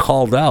being just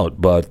called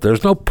out, but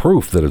there's no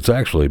proof that it's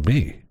actually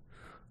me.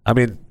 I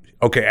mean,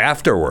 okay,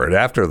 after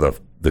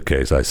the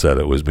case, I said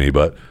it was me,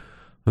 but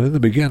in the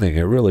beginning,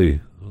 it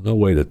really no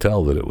way to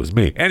tell that it was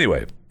me.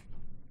 Anyway,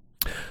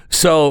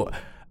 so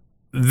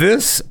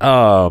this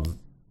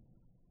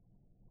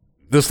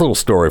little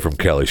story from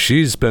Kelly,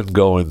 she's been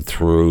going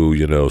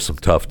through, some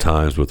tough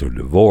times with her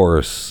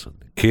divorce, and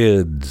the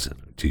kids, and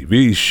her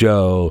TV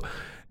show,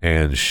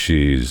 and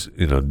she's,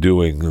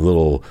 doing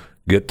little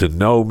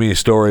get-to-know-me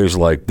stories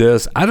like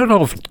this. I don't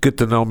know if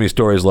get-to-know-me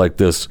stories like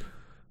this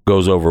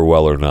goes over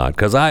well or not,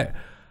 because I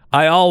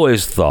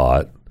always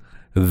thought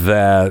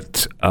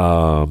that,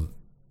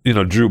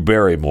 Drew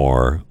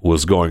Barrymore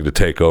was going to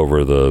take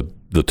over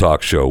the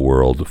talk show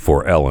world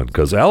for Ellen,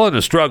 because Ellen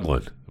is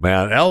struggling.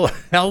 Man,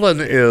 Ellen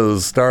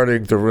is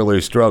starting to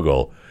really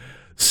struggle.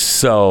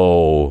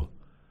 So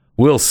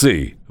we'll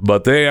see.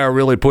 But they are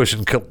really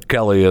pushing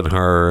Kelly in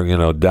her,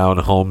 down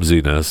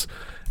homesiness,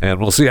 and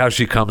we'll see how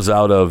she comes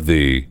out of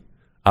the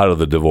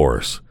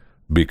divorce.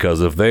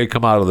 Because if they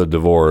come out of the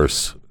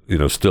divorce,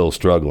 still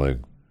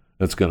struggling,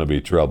 it's going to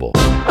be trouble.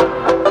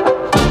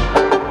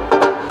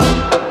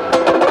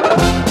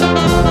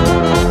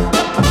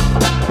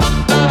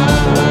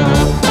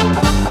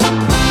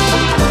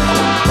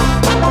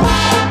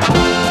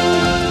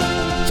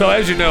 So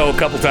as you know, a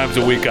couple times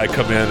a week I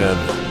come in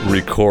and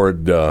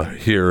record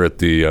here at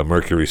the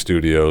Mercury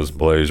Studios,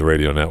 Blaze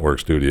Radio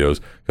Network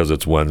Studios, because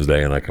it's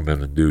Wednesday, and I come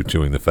in and do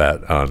Chewing the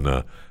Fat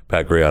on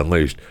Pat Gray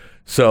Unleashed.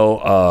 So,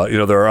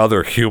 there are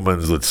other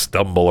humans that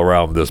stumble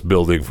around this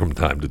building from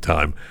time to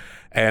time.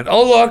 And,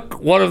 oh, look,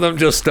 one of them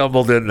just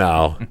stumbled in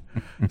now.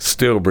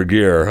 Stu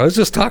Burguiere. I was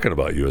just talking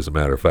about you, as a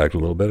matter of fact, a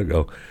little bit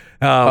ago.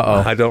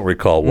 I don't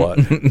recall what.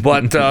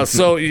 But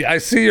so I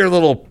see your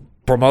little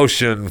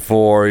promotion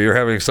for you're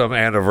having some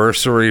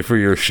anniversary for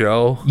your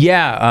show.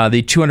 Yeah,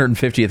 the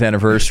 250th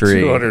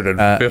anniversary.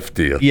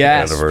 250th yeah,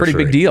 anniversary. It's a pretty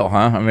big deal,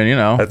 huh? I mean,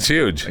 That's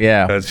huge.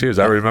 Yeah. That's huge.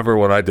 I remember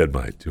when I did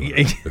my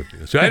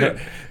 250th. So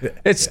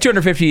it's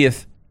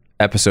 250th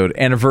episode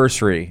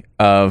anniversary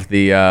of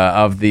the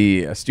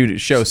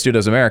show Stu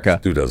Does America.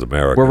 Stu Does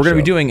America. Where we're going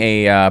to be doing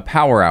a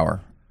power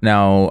hour.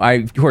 Now,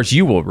 of course,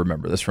 you will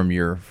remember this from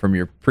your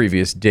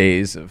previous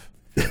days of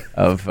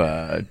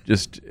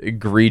just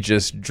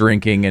egregious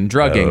drinking and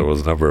drugging. There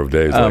was a number of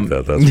days like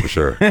that's for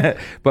sure.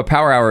 But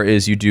power hour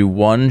is you do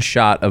one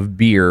shot of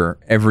beer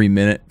every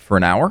minute for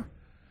an hour.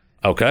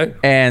 Okay.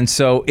 And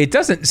so it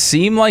doesn't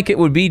seem like it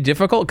would be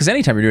difficult, because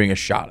anytime you're doing a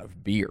shot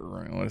of beer,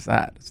 what is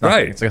that? It's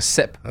right. It's like a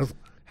sip.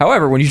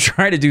 However, when you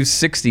try to do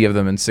 60 of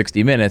them in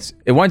 60 minutes,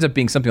 it winds up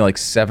being something like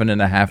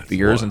 7.5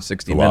 beers in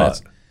 60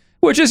 minutes.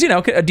 Which is,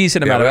 a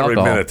decent amount of every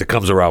alcohol. minute it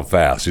comes around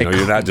fast.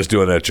 You're not just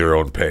doing it at your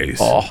own pace.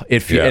 Oh,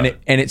 and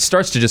it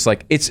starts to just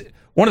it's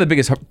one of the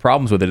biggest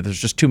problems with it. There's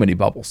just too many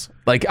bubbles.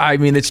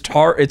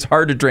 It's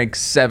hard to drink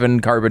 7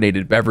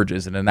 carbonated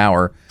beverages in an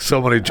hour.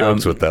 So many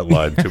jokes with that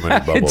line. Too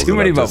many bubbles. Too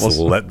many bubbles. Just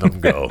letting them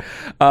go.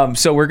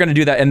 So we're going to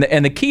do that,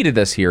 and the key to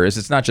this here is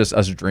it's not just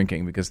us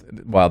drinking, because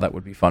while that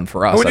would be fun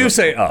for us. When you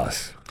say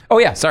us. Oh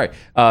yeah, sorry.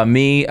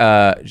 Me,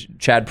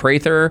 Chad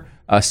Prather.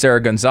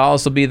 Sarah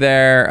Gonzalez will be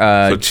there.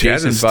 So Chad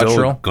Jason is still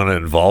Buttrell. going to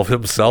involve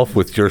himself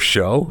with your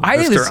show?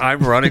 I'm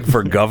running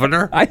for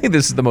governor? I think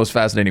this is the most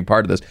fascinating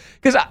part of this.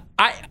 Because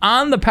I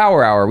on the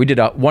Power Hour, we did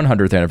a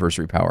 100th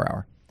anniversary Power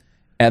Hour.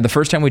 And the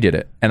first time we did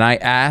it, and I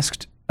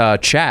asked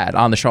Chad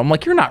on the show, I'm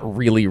like, you're not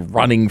really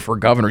running for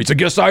governor. He's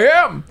like, yes, I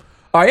am.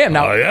 I am.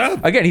 Now,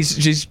 again,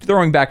 she's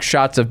throwing back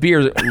shots of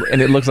beer,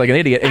 and it looks like an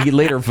idiot, and he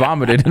later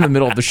vomited in the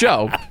middle of the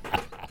show.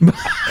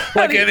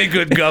 Like any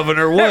good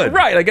governor would.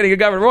 Right, like any good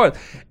governor would.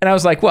 And I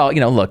was like, well,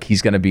 look,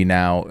 he's going to be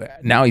now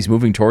he's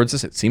moving towards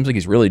this. It seems like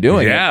he's really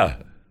doing it. Yeah.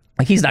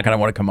 Like, he's not going to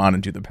want to come on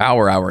and do the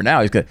Power Hour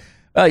now. He's going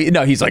to,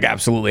 no, he's like,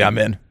 absolutely, I'm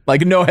in.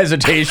 Like, no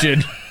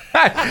hesitation.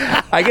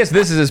 I guess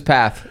this is his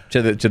path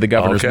to the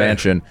governor's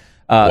mansion.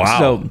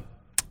 Wow.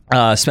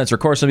 So Spencer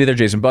Corson will be there.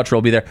 Jason Buttrell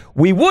will be there.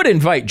 We would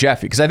invite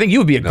Jeffy, because I think you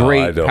would be a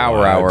great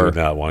Power Hour. I do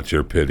not want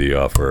your pity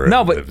offer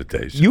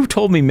invitation. You've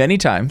told me many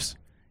times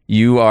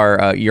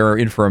you're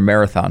in for a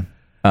marathon,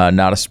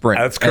 not a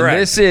sprint. That's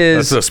correct. And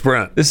that's a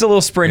sprint. This is a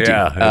little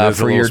sprinty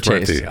for your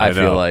taste, I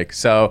feel like.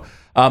 So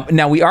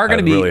now we are going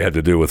to be... It really had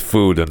to do with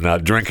food and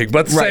not drinking,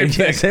 but same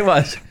thing. Yes, it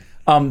was.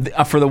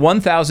 For the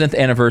 1,000th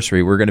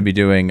anniversary, we're going to be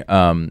doing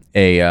a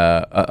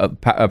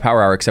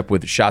Power Hour, except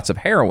with shots of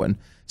heroin.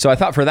 So I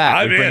thought for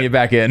that, we'd bring you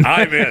back in.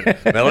 I'm in.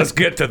 Now let's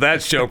get to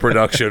that show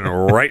production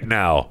right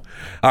now.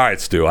 All right,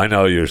 Stu, I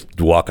know you're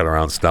walking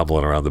around,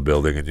 stumbling around the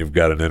building, and you've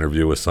got an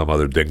interview with some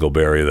other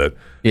dingleberry that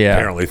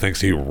apparently thinks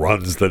he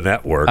runs the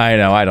network. I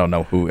know. I don't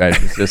know who.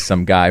 It's just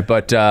some guy.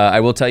 But I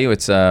will tell you,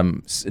 it's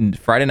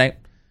Friday night,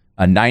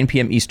 9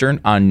 p.m.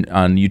 Eastern on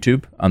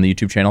YouTube, on the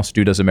YouTube channel,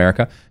 Stu Does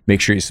America.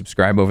 Make sure you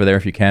subscribe over there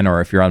if you can, or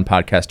if you're on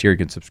podcast here, you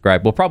can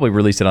subscribe. We'll probably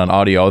release it on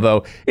audio,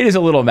 although it is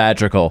a little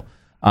magical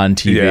on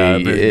TV. Yeah,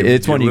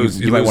 it's one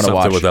you might want to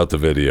watch without the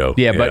video.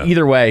 Yeah, but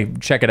either way,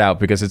 check it out,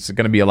 because it's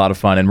going to be a lot of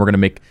fun, and we're going to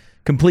make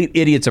complete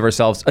idiots of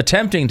ourselves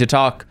attempting to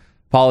talk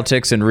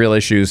politics and real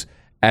issues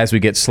as we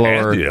get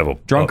slower,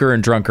 drunker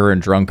and drunker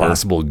and drunker.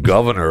 Possible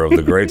governor of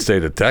the great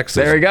state of Texas.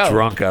 There you go.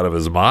 Drunk out of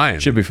his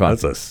mind. Should be fun.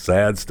 That's a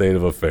sad state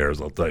of affairs,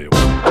 I'll tell you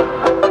what.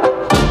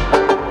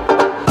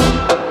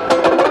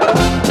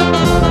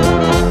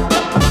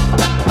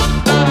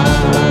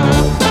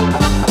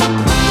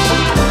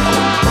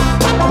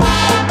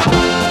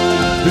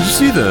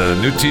 see the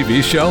new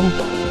TV show,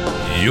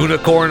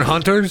 Unicorn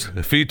Hunters,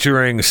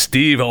 featuring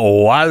Steve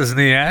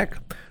Wozniak?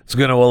 It's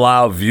going to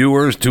allow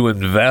viewers to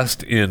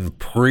invest in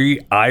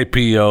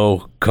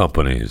pre-IPO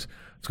companies.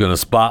 It's going to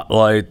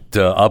spotlight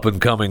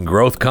up-and-coming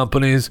growth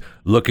companies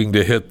looking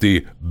to hit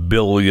the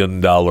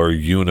billion-dollar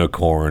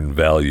unicorn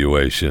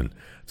valuation.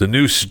 It's a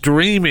new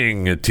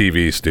streaming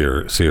TV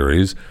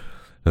series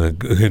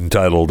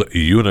entitled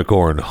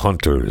Unicorn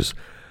Hunters.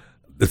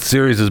 The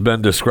series has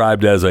been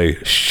described as a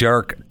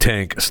Shark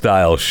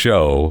Tank-style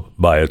show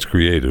by its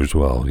creators.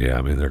 Well, yeah,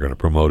 I mean, they're going to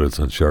promote it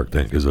since Shark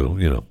Tank is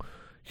a,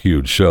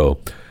 huge show.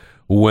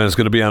 When it's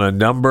going to be on a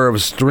number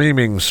of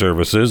streaming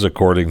services,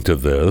 according to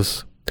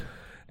this.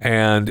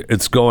 And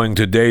it's going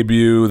to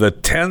debut the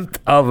 10th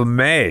of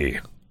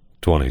May,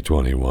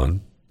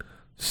 2021.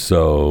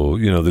 So,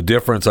 the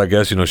difference, I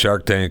guess,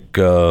 Shark Tank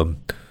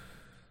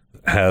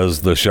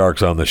has the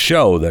sharks on the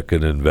show that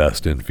can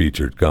invest in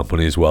featured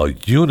companies, while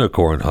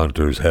Unicorn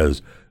Hunters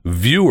has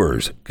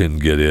viewers can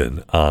get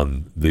in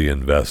on the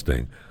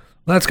investing.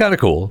 That's kind of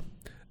cool.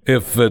 I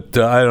don't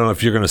know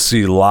if you're going to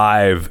see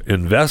live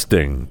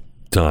investing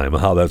time,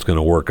 how that's going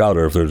to work out,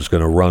 or if they're just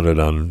going to run it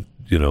on,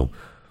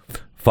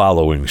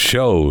 following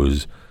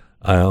shows.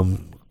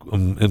 I'm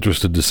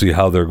interested to see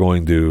how they're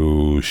going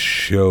to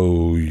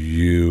show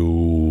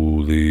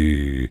you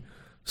the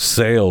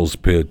sales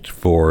pitch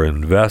for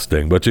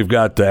investing. But you've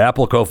got the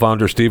Apple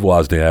co-founder Steve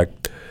Wozniak,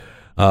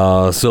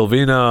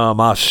 Silvina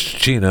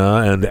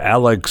Moschina, and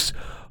Alex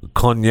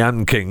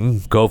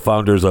Konyanking,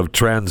 co-founders of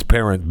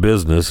Transparent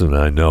Business, and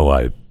I know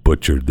I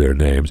butchered their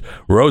names.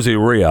 Rosie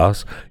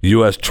Rios,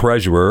 U.S.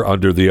 Treasurer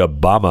under the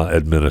Obama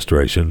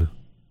administration.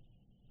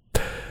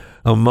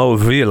 Mo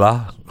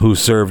Vila, who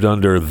served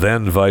under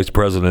then Vice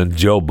President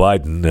Joe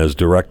Biden as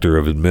Director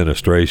of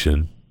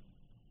Administration.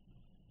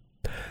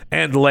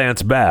 And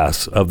Lance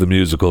Bass of the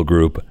musical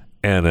group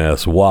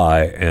NSYNC.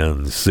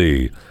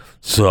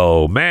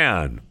 So,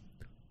 man,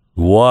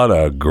 what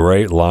a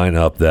great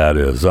lineup that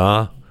is,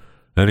 huh?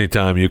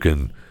 Anytime you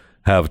can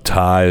have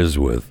ties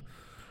with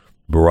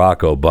Barack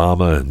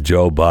Obama and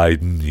Joe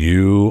Biden,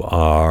 you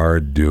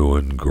are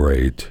doing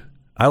great.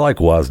 I like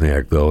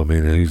Wozniak, though. I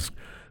mean, he's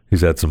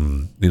had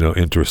some,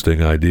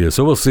 interesting ideas.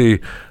 So we'll see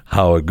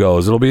how it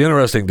goes. It'll be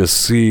interesting to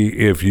see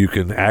if you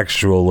can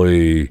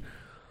actually,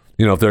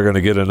 if they're going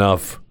to get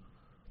enough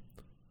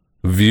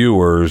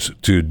viewers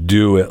to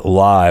do it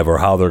live, or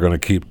how they're going to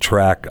keep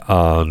track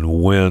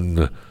on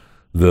when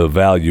the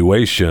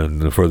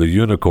valuation for the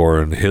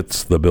unicorn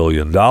hits the $1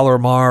 billion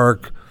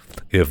mark.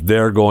 If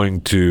they're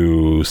going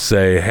to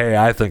say, hey,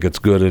 I think it's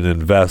good, and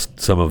invest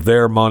some of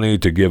their money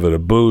to give it a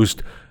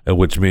boost,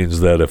 which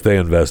means that if they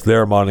invest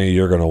their money,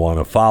 you're going to want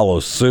to follow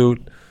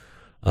suit.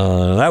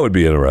 That would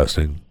be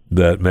interesting.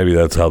 That maybe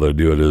that's how they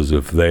do it, is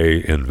if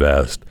they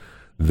invest,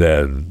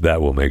 then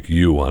that will make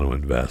you want to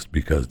invest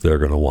because they're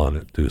going to want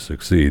it to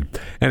succeed.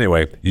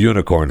 Anyway,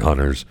 Unicorn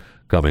Hunters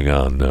coming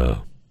on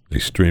a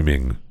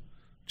streaming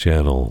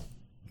channel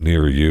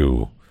near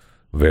you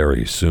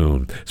very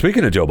soon.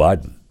 Speaking of Joe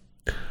Biden,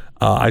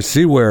 I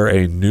see where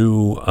a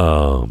new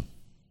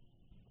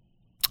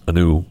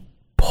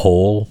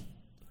poll,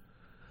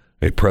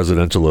 a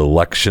presidential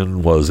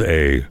election, was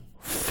a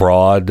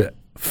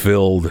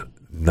fraud-filled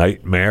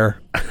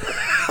nightmare.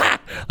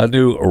 A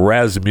new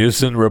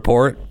Rasmussen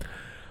report.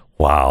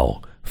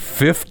 Wow.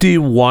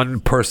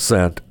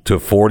 51% to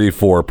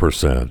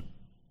 44%.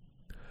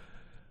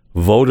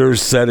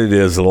 Voters said it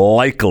is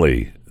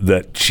likely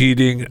that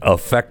cheating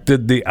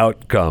affected the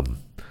outcome.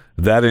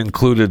 That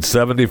included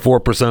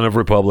 74% of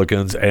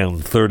Republicans and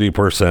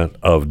 30%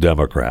 of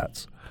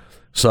Democrats.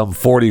 Some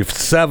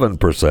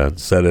 47%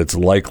 said it's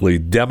likely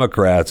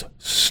Democrats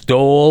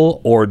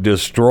stole or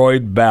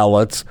destroyed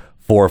ballots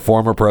for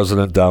former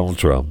President Donald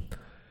Trump.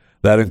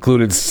 That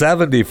included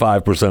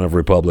 75% of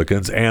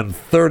Republicans and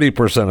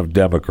 30% of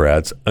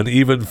Democrats, and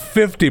even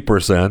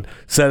 50%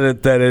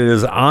 said that it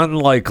is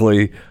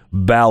unlikely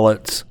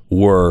ballots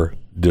were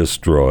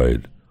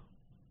destroyed.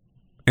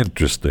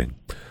 Interesting.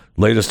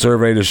 Latest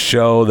survey to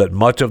show that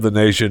much of the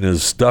nation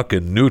is stuck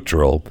in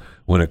neutral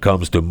when it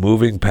comes to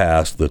moving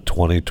past the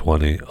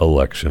 2020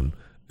 election,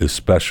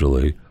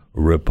 especially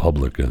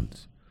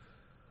Republicans.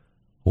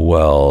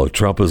 Well,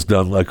 Trump has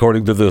done,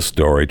 according to this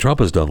story, Trump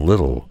has done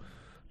little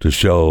to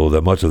show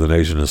that much of the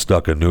nation is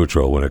stuck in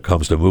neutral when it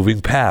comes to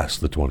moving past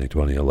the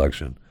 2020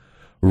 election.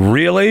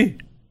 Really?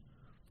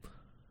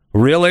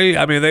 Really?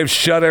 I mean, they've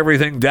shut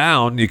everything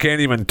down. You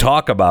can't even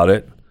talk about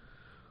it.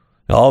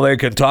 All they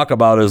can talk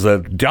about is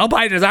that Joe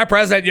Biden is our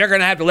president. You're going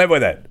to have to live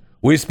with it.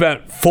 We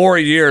spent 5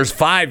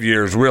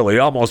 years, really,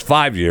 almost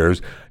 5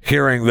 years,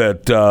 hearing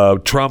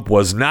that Trump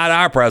was not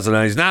our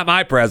president. He's not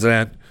my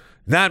president.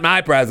 Not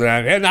my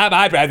president. He's not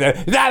my president.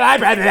 He's not my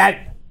president.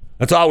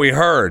 That's all we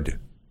heard.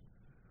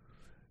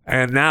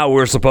 And now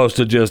we're supposed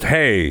to just,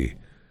 hey,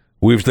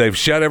 they've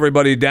shut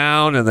everybody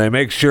down, and they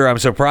make sure. I'm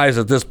surprised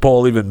that this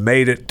poll even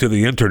made it to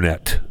the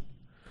internet.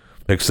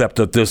 Except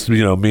that this,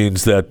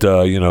 means that,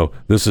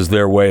 this is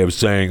their way of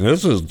saying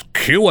this is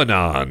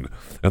QAnon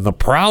and the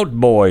Proud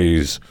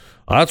Boys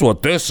That's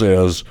what this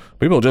is.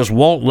 People just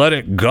won't let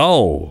it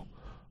go.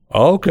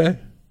 Okay.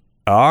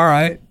 All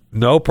right.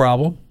 No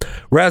problem.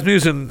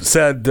 Rasmussen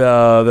said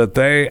that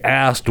they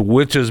asked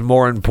which is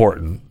more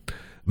important,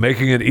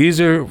 making it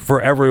easier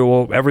for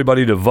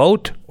everybody to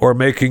vote or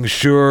making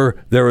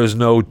sure there is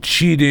no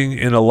cheating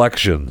in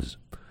elections.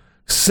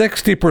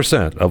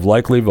 60% of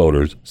likely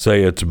voters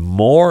say it's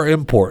more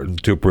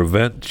important to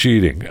prevent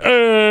cheating.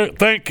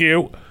 Thank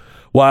you.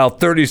 While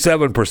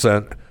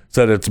 37%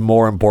 said it's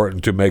more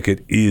important to make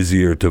it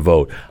easier to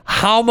vote.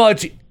 How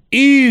much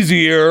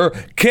easier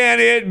can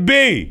it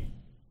be?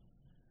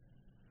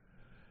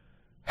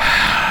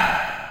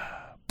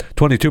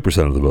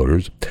 22% of the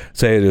voters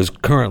say it is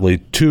currently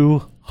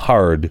too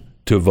hard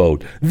to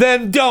vote.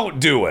 Then don't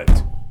do it.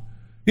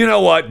 You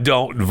know what?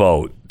 Don't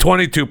vote.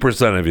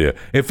 22% of you.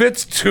 If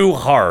it's too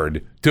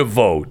hard to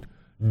vote,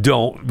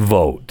 don't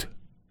vote.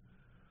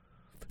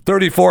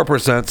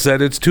 34%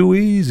 said it's too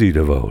easy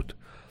to vote.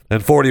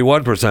 And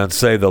 41%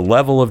 say the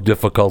level of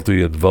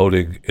difficulty in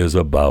voting is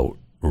about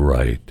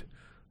right.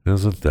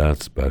 Isn't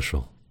that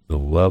special? The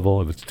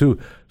level, if it's too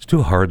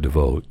hard to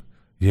vote.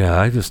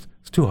 Yeah, it's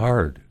too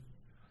hard.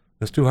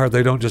 It's too hard.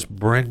 They don't just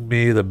bring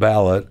me the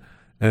ballot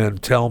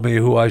and tell me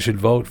who I should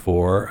vote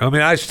for. I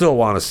mean, I still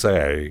want to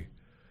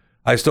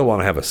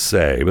have a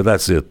say, but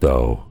that's it,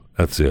 though.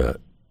 That's it.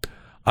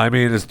 I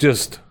mean, it's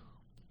just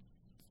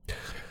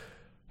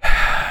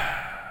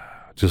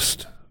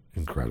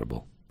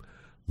incredible.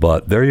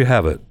 But there you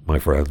have it, my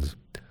friends.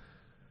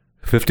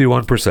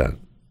 51%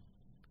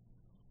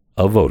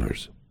 of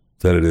voters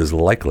said it is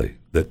likely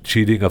that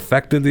cheating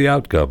affected the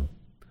outcome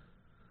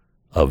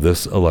of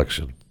this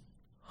election.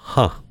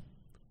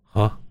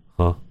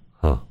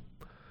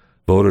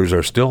 Voters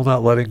are still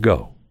not letting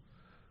go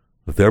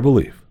with their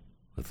belief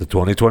that the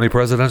 2020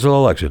 presidential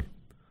election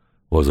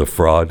was a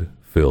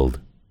fraud-filled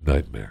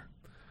nightmare.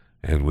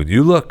 And when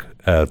you look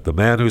at the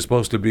man who's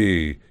supposed to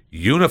be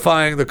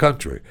unifying the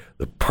country,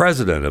 the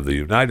President of the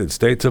United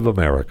States of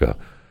America,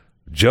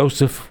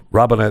 Joseph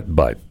Robinette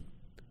Biden,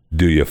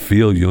 do you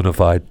feel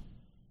unified?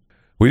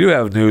 We do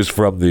have news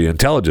from the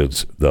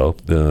intelligence, though.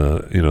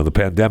 The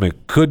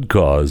pandemic could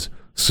cause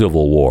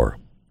civil war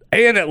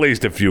in at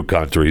least a few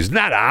countries,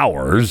 not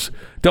ours.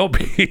 Don't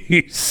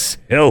be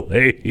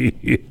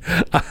silly.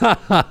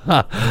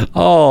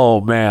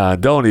 Oh man,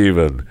 don't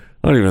even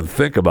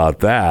think about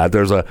that.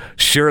 There's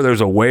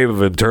a wave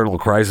of internal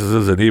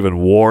crises and even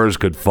wars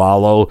could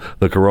follow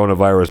the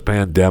coronavirus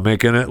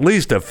pandemic in at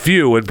least a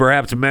few and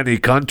perhaps many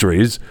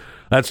countries.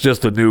 That's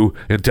just a new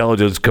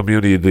intelligence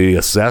community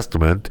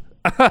assessment.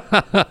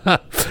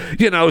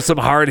 Some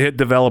hard-hit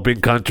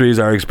developing countries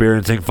are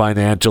experiencing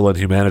financial and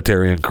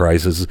humanitarian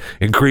crises,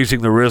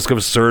 increasing the risk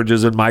of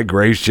surges in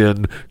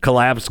migration,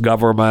 collapsed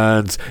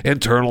governments,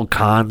 internal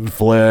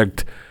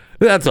conflict.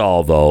 That's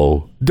all,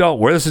 though. Don't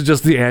worry. This is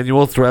just the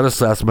annual threat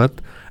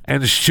assessment.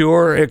 And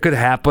sure, it could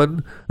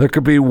happen. There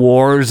could be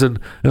wars and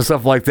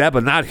stuff like that,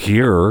 but not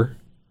here.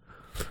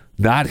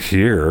 Not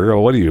here.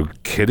 What are you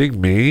kidding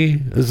me?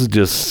 This is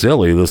just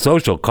silly. The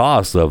social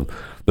costs of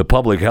the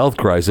public health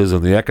crisis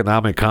and the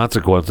economic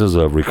consequences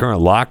of recurrent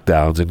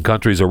lockdowns in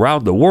countries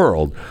around the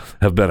world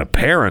have been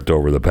apparent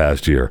over the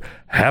past year.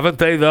 Haven't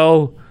they,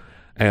 though?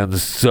 And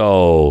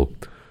so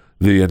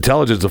the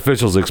intelligence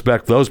officials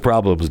expect those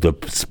problems to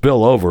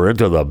spill over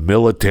into the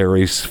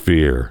military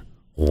sphere.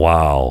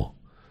 Wow.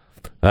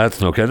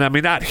 That's no kidding. I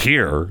mean, not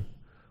here.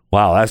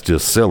 Wow, that's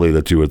just silly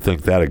that you would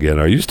think that again.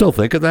 Are you still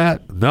thinking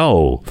that?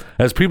 No.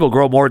 As people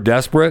grow more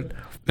desperate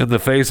in the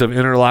face of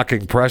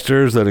interlocking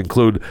pressures that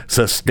include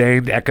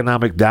sustained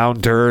economic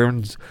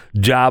downturns,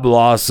 job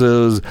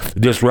losses,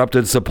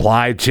 disrupted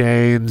supply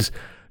chains,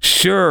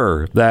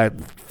 sure,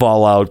 that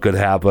fallout could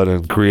happen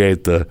and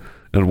create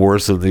and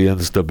worsen the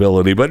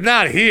instability, but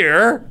not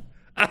here.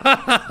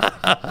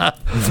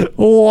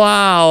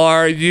 Wow,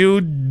 are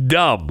you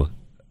dumb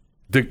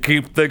to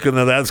keep thinking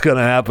that that's going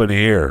to happen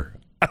here?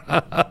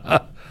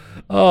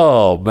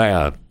 Oh,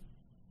 man.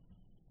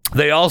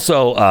 They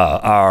also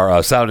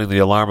are sounding the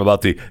alarm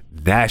about the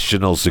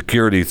national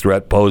security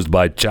threat posed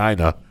by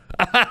China.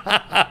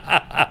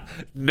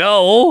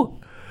 No,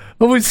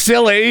 it was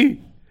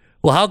silly.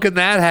 Well, how can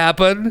that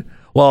happen?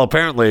 Well,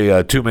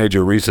 apparently, two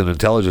major recent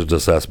intelligence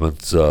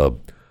assessments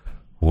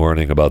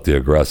warning about the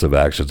aggressive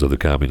actions of the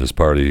Communist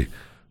Party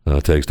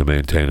takes to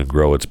maintain and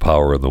grow its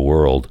power in the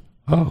world.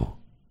 Oh.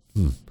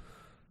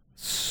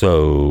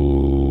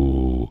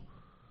 So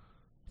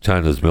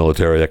China's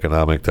military,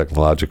 economic,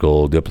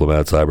 technological,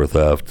 diplomat, cyber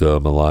theft,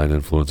 malign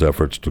influence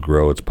efforts to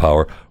grow its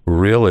power.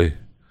 Really?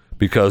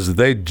 Because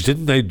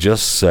didn't they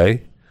just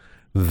say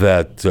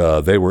that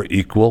they were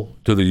equal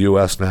to the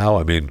U.S. now?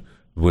 I mean,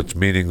 which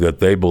meaning that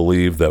they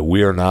believe that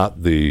we are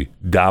not the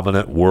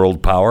dominant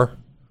world power?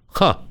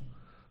 Huh.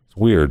 It's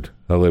weird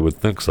how they would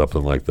think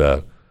something like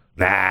that.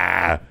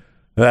 Nah,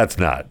 that's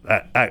not.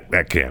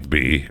 That can't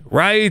be.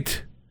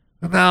 Right?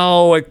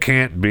 No, it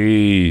can't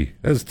be.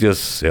 It's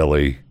just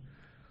silly.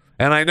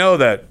 And I know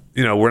that,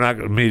 we're not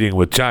meeting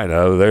with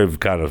China. They've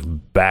kind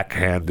of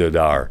backhanded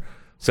our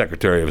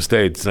Secretary of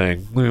State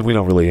saying, we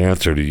don't really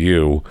answer to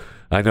you.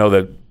 I know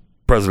that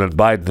President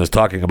Biden is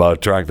talking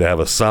about trying to have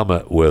a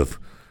summit with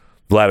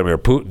Vladimir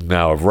Putin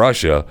now of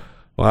Russia.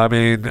 Well, I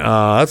mean,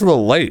 that's a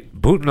little late.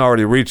 Putin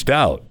already reached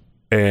out,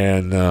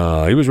 and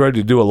he was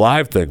ready to do a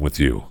live thing with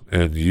you,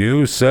 and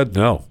you said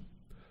no.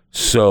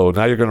 So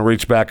now you're going to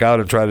reach back out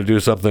and try to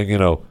do something,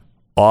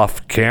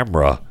 off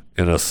camera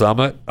in a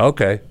summit?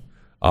 Okay.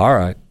 All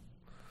right.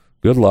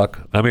 Good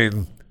luck. I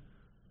mean,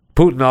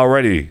 Putin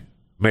already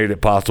made it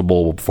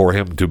possible for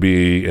him to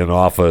be in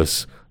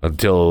office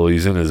until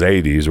he's in his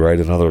 80s, right?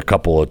 Another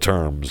couple of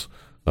terms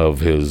of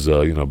his,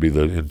 be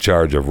in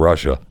charge of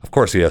Russia. Of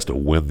course, he has to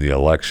win the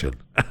election.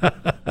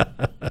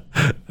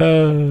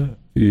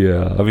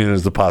 Yeah. I mean,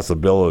 there's the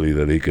possibility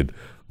that he could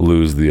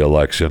lose the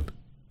election.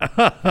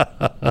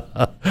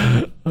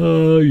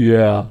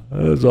 Yeah.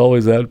 There's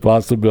always that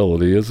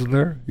possibility, isn't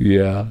there?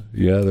 Yeah,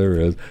 there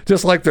is.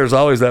 Just like there's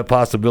always that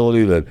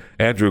possibility that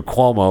Andrew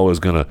Cuomo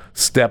is going to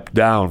step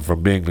down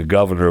from being the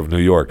governor of New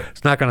York.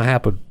 It's not going to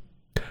happen.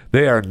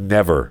 They are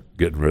never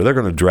getting rid of. They're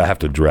going to have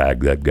to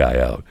drag that guy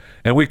out.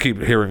 And we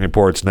keep hearing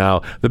reports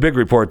now. The big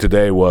report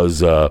today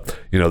was,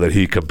 that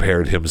he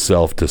compared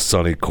himself to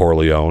Sonny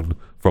Corleone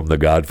from The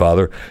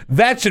Godfather.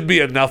 That should be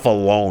enough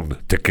alone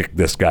to kick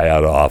this guy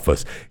out of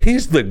office.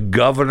 He's the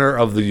governor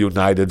of the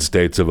United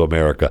States of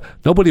America.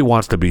 Nobody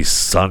wants to be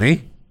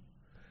Sonny.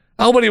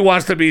 Nobody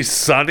wants to be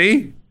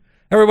Sonny.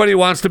 Everybody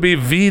wants to be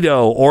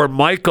Vito or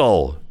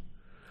Michael.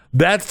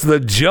 That's the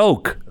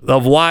joke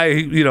of why,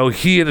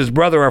 he and his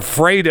brother are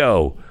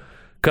Fredo,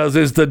 because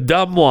he's the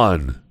dumb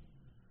one.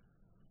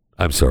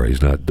 I'm sorry,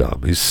 he's not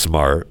dumb. He's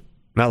smart.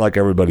 Not like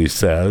everybody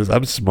says.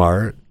 I'm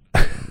smart.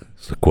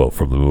 It's a quote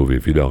from the movie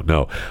if you don't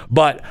know.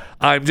 But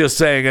I'm just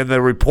saying, and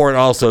the report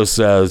also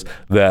says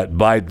that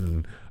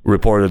Biden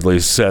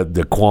reportedly said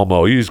to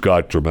Cuomo, he's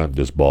got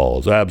tremendous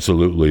balls,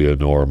 absolutely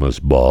enormous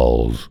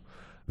balls.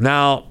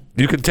 Now,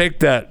 you can take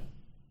that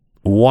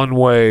one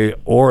way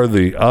or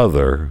the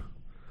other.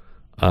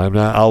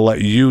 I'll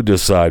let you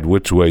decide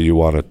which way you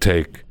want to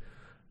take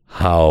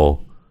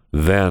how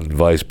then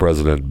Vice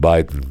President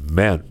Biden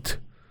meant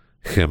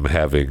him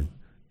having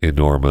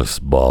enormous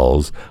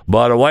balls.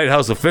 But a White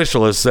House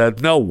official has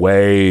said, no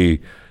way.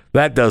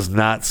 That does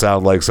not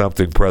sound like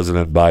something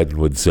President Biden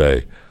would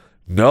say.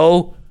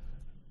 No,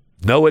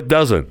 it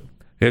doesn't.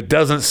 It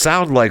doesn't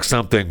sound like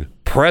something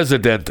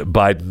President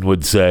Biden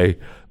would say,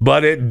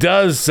 but it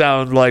does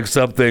sound like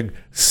something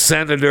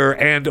Senator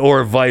and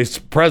or Vice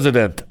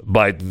President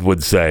Biden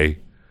would say.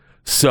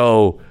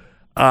 So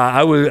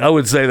I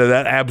would say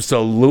that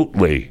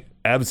absolutely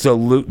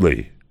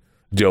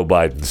Joe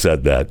Biden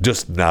said that,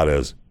 just not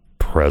as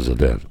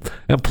president.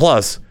 And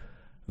plus,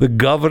 the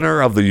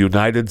governor of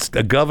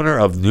governor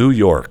of New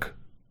York,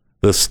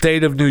 the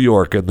state of New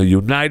York in the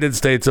United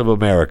States of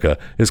America,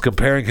 is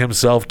comparing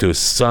himself to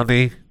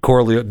Sonny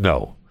Corleone.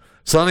 No,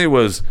 Sonny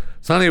was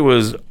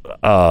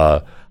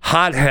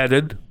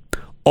hot-headed,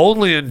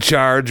 only in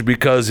charge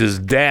because his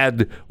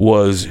dad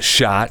was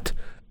shot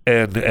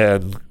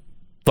and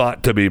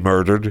thought to be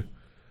murdered,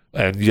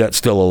 and yet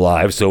still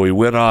alive. So he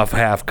went off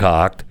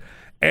half-cocked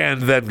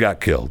and then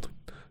got killed.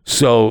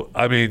 So,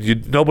 I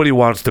mean, nobody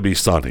wants to be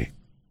Sonny,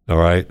 all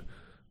right?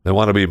 They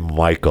want to be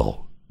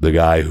Michael, the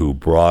guy who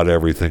brought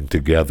everything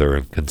together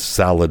and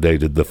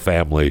consolidated the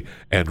family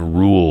and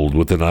ruled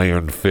with an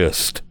iron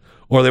fist.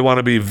 Or they want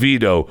to be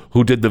Vito,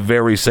 who did the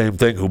very same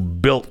thing, who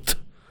built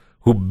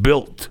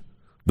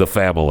the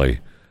family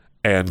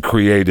and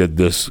created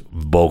this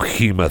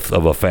behemoth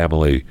of a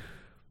family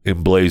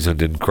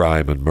emblazoned in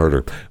crime and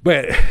murder.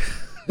 But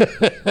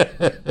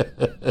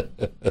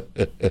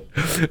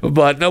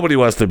nobody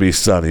wants to be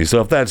Sonny.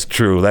 So if that's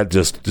true, that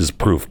just is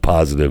proof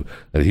positive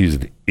that he's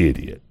an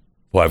idiot.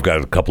 Well, I've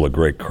got a couple of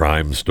great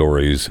crime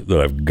stories that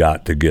I've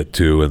got to get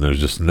to, and there's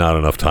just not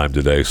enough time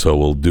today, so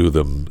we'll do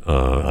them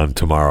on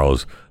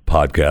tomorrow's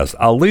podcast.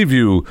 I'll leave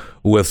you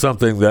with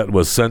something that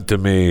was sent to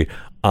me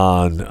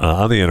on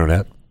the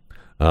internet.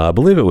 I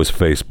believe it was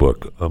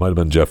Facebook. It might have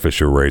been Jeff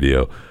Fisher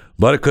Radio,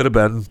 but it could have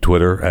been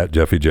Twitter at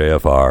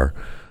JeffyJFR.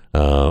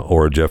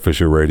 Or Jeff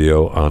Fisher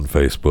Radio on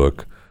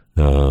Facebook,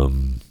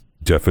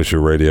 Jeff Fisher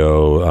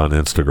Radio on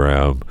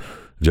Instagram,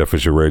 Jeff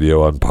Fisher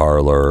Radio on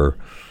Parler.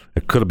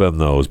 It could have been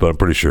those, but I'm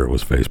pretty sure it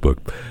was Facebook.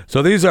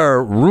 So these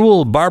are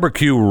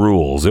barbecue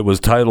rules. It was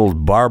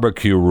titled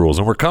Barbecue Rules.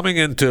 And we're coming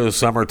into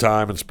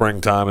summertime and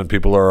springtime, and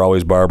people are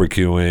always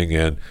barbecuing,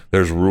 and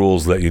there's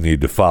rules that you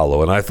need to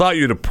follow. And I thought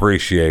you'd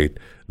appreciate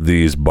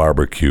these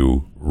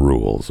barbecue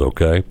rules,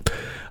 okay?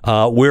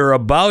 We're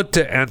about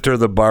to enter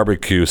the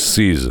barbecue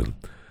season.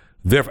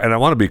 And I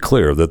want to be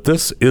clear that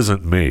this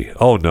isn't me.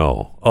 Oh,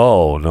 no.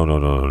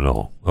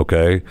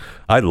 Okay?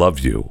 I love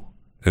you,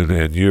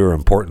 and you're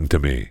important to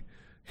me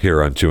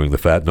here on Chewing the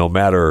Fat, no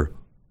matter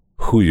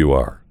who you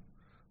are,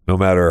 no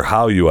matter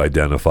how you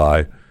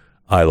identify.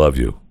 I love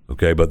you,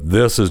 okay? But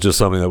this is just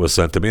something that was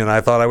sent to me, and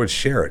I thought I would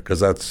share it because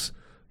that's,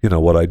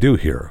 what I do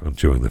here on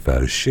Chewing the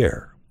Fat is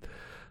share.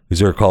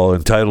 These are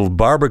entitled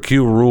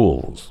Barbecue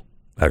Rules.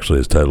 Actually,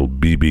 it's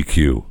titled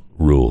BBQ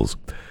Rules.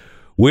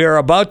 We are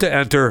about to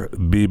enter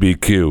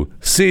BBQ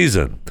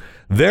season.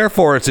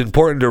 Therefore, it's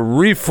important to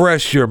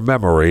refresh your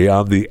memory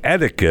on the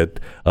etiquette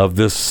of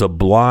this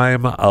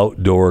sublime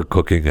outdoor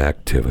cooking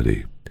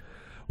activity.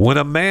 When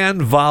a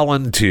man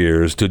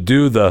volunteers to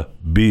do the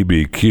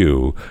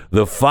BBQ,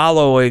 the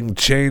following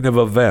chain of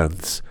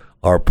events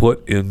are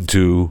put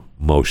into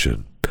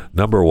motion.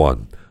 Number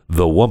 1,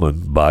 the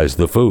woman buys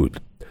the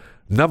food.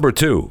 Number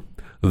 2,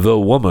 the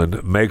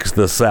woman makes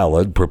the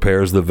salad,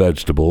 prepares the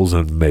vegetables,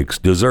 and makes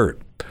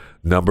dessert.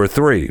 Number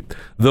 3,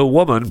 the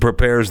woman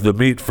prepares the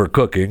meat for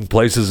cooking,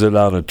 places it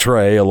on a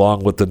tray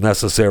along with the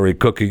necessary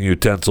cooking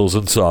utensils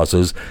and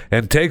sauces,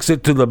 and takes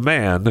it to the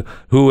man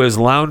who is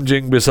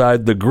lounging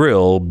beside the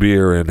grill,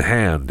 beer in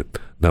hand.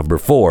 Number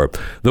 4,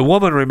 the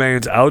woman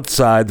remains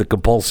outside the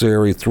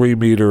compulsory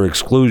 3-meter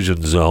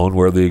exclusion zone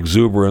where the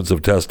exuberance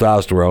of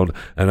testosterone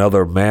and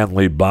other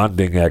manly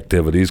bonding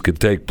activities can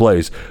take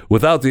place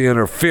without the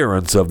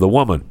interference of the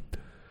woman.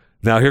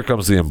 Now here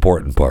comes the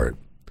important part.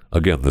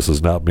 Again, this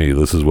is not me.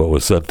 This is what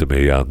was sent to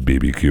me on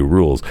BBQ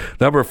Rules.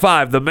 Number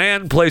 5, the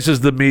man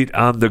places the meat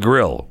on the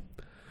grill.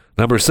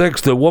 Number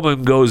 6, the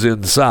woman goes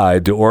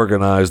inside to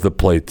organize the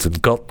plates and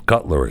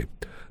cutlery.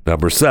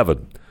 Number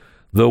 7,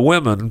 the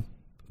woman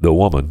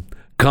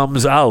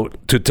comes out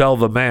to tell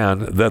the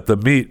man that the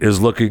meat is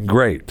looking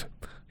great.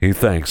 He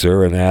thanks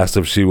her and asks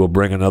if she will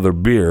bring another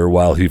beer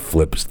while he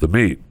flips the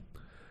meat.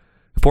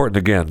 Important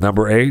again.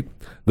 Number 8,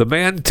 the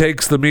man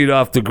takes the meat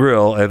off the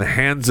grill and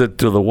hands it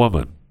to the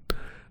woman.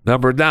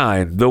 Number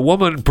 9, the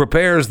woman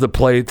prepares the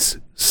plates,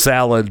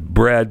 salad,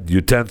 bread,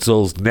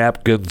 utensils,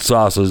 napkins,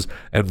 sauces,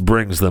 and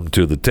brings them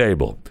to the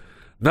table.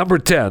 Number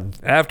 10,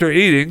 after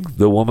eating,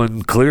 the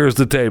woman clears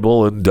the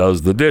table and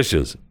does the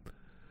dishes.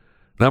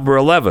 Number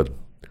 11,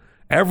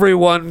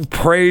 everyone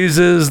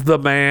praises the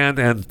man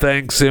and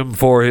thanks him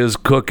for his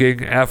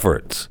cooking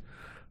efforts.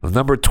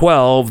 Number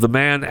 12, the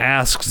man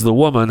asks the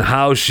woman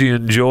how she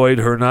enjoyed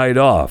her night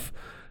off,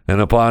 and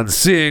upon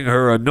seeing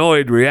her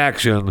annoyed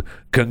reaction,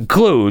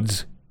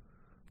 concludes,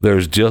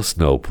 there's just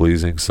no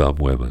pleasing some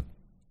women.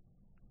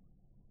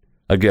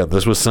 Again,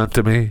 this was sent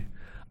to me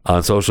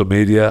on social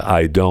media.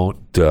 I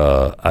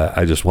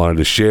just wanted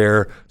to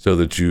share so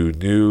that you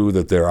knew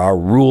that there are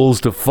rules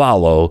to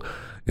follow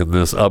in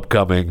this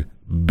upcoming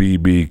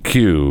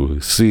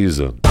BBQ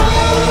season.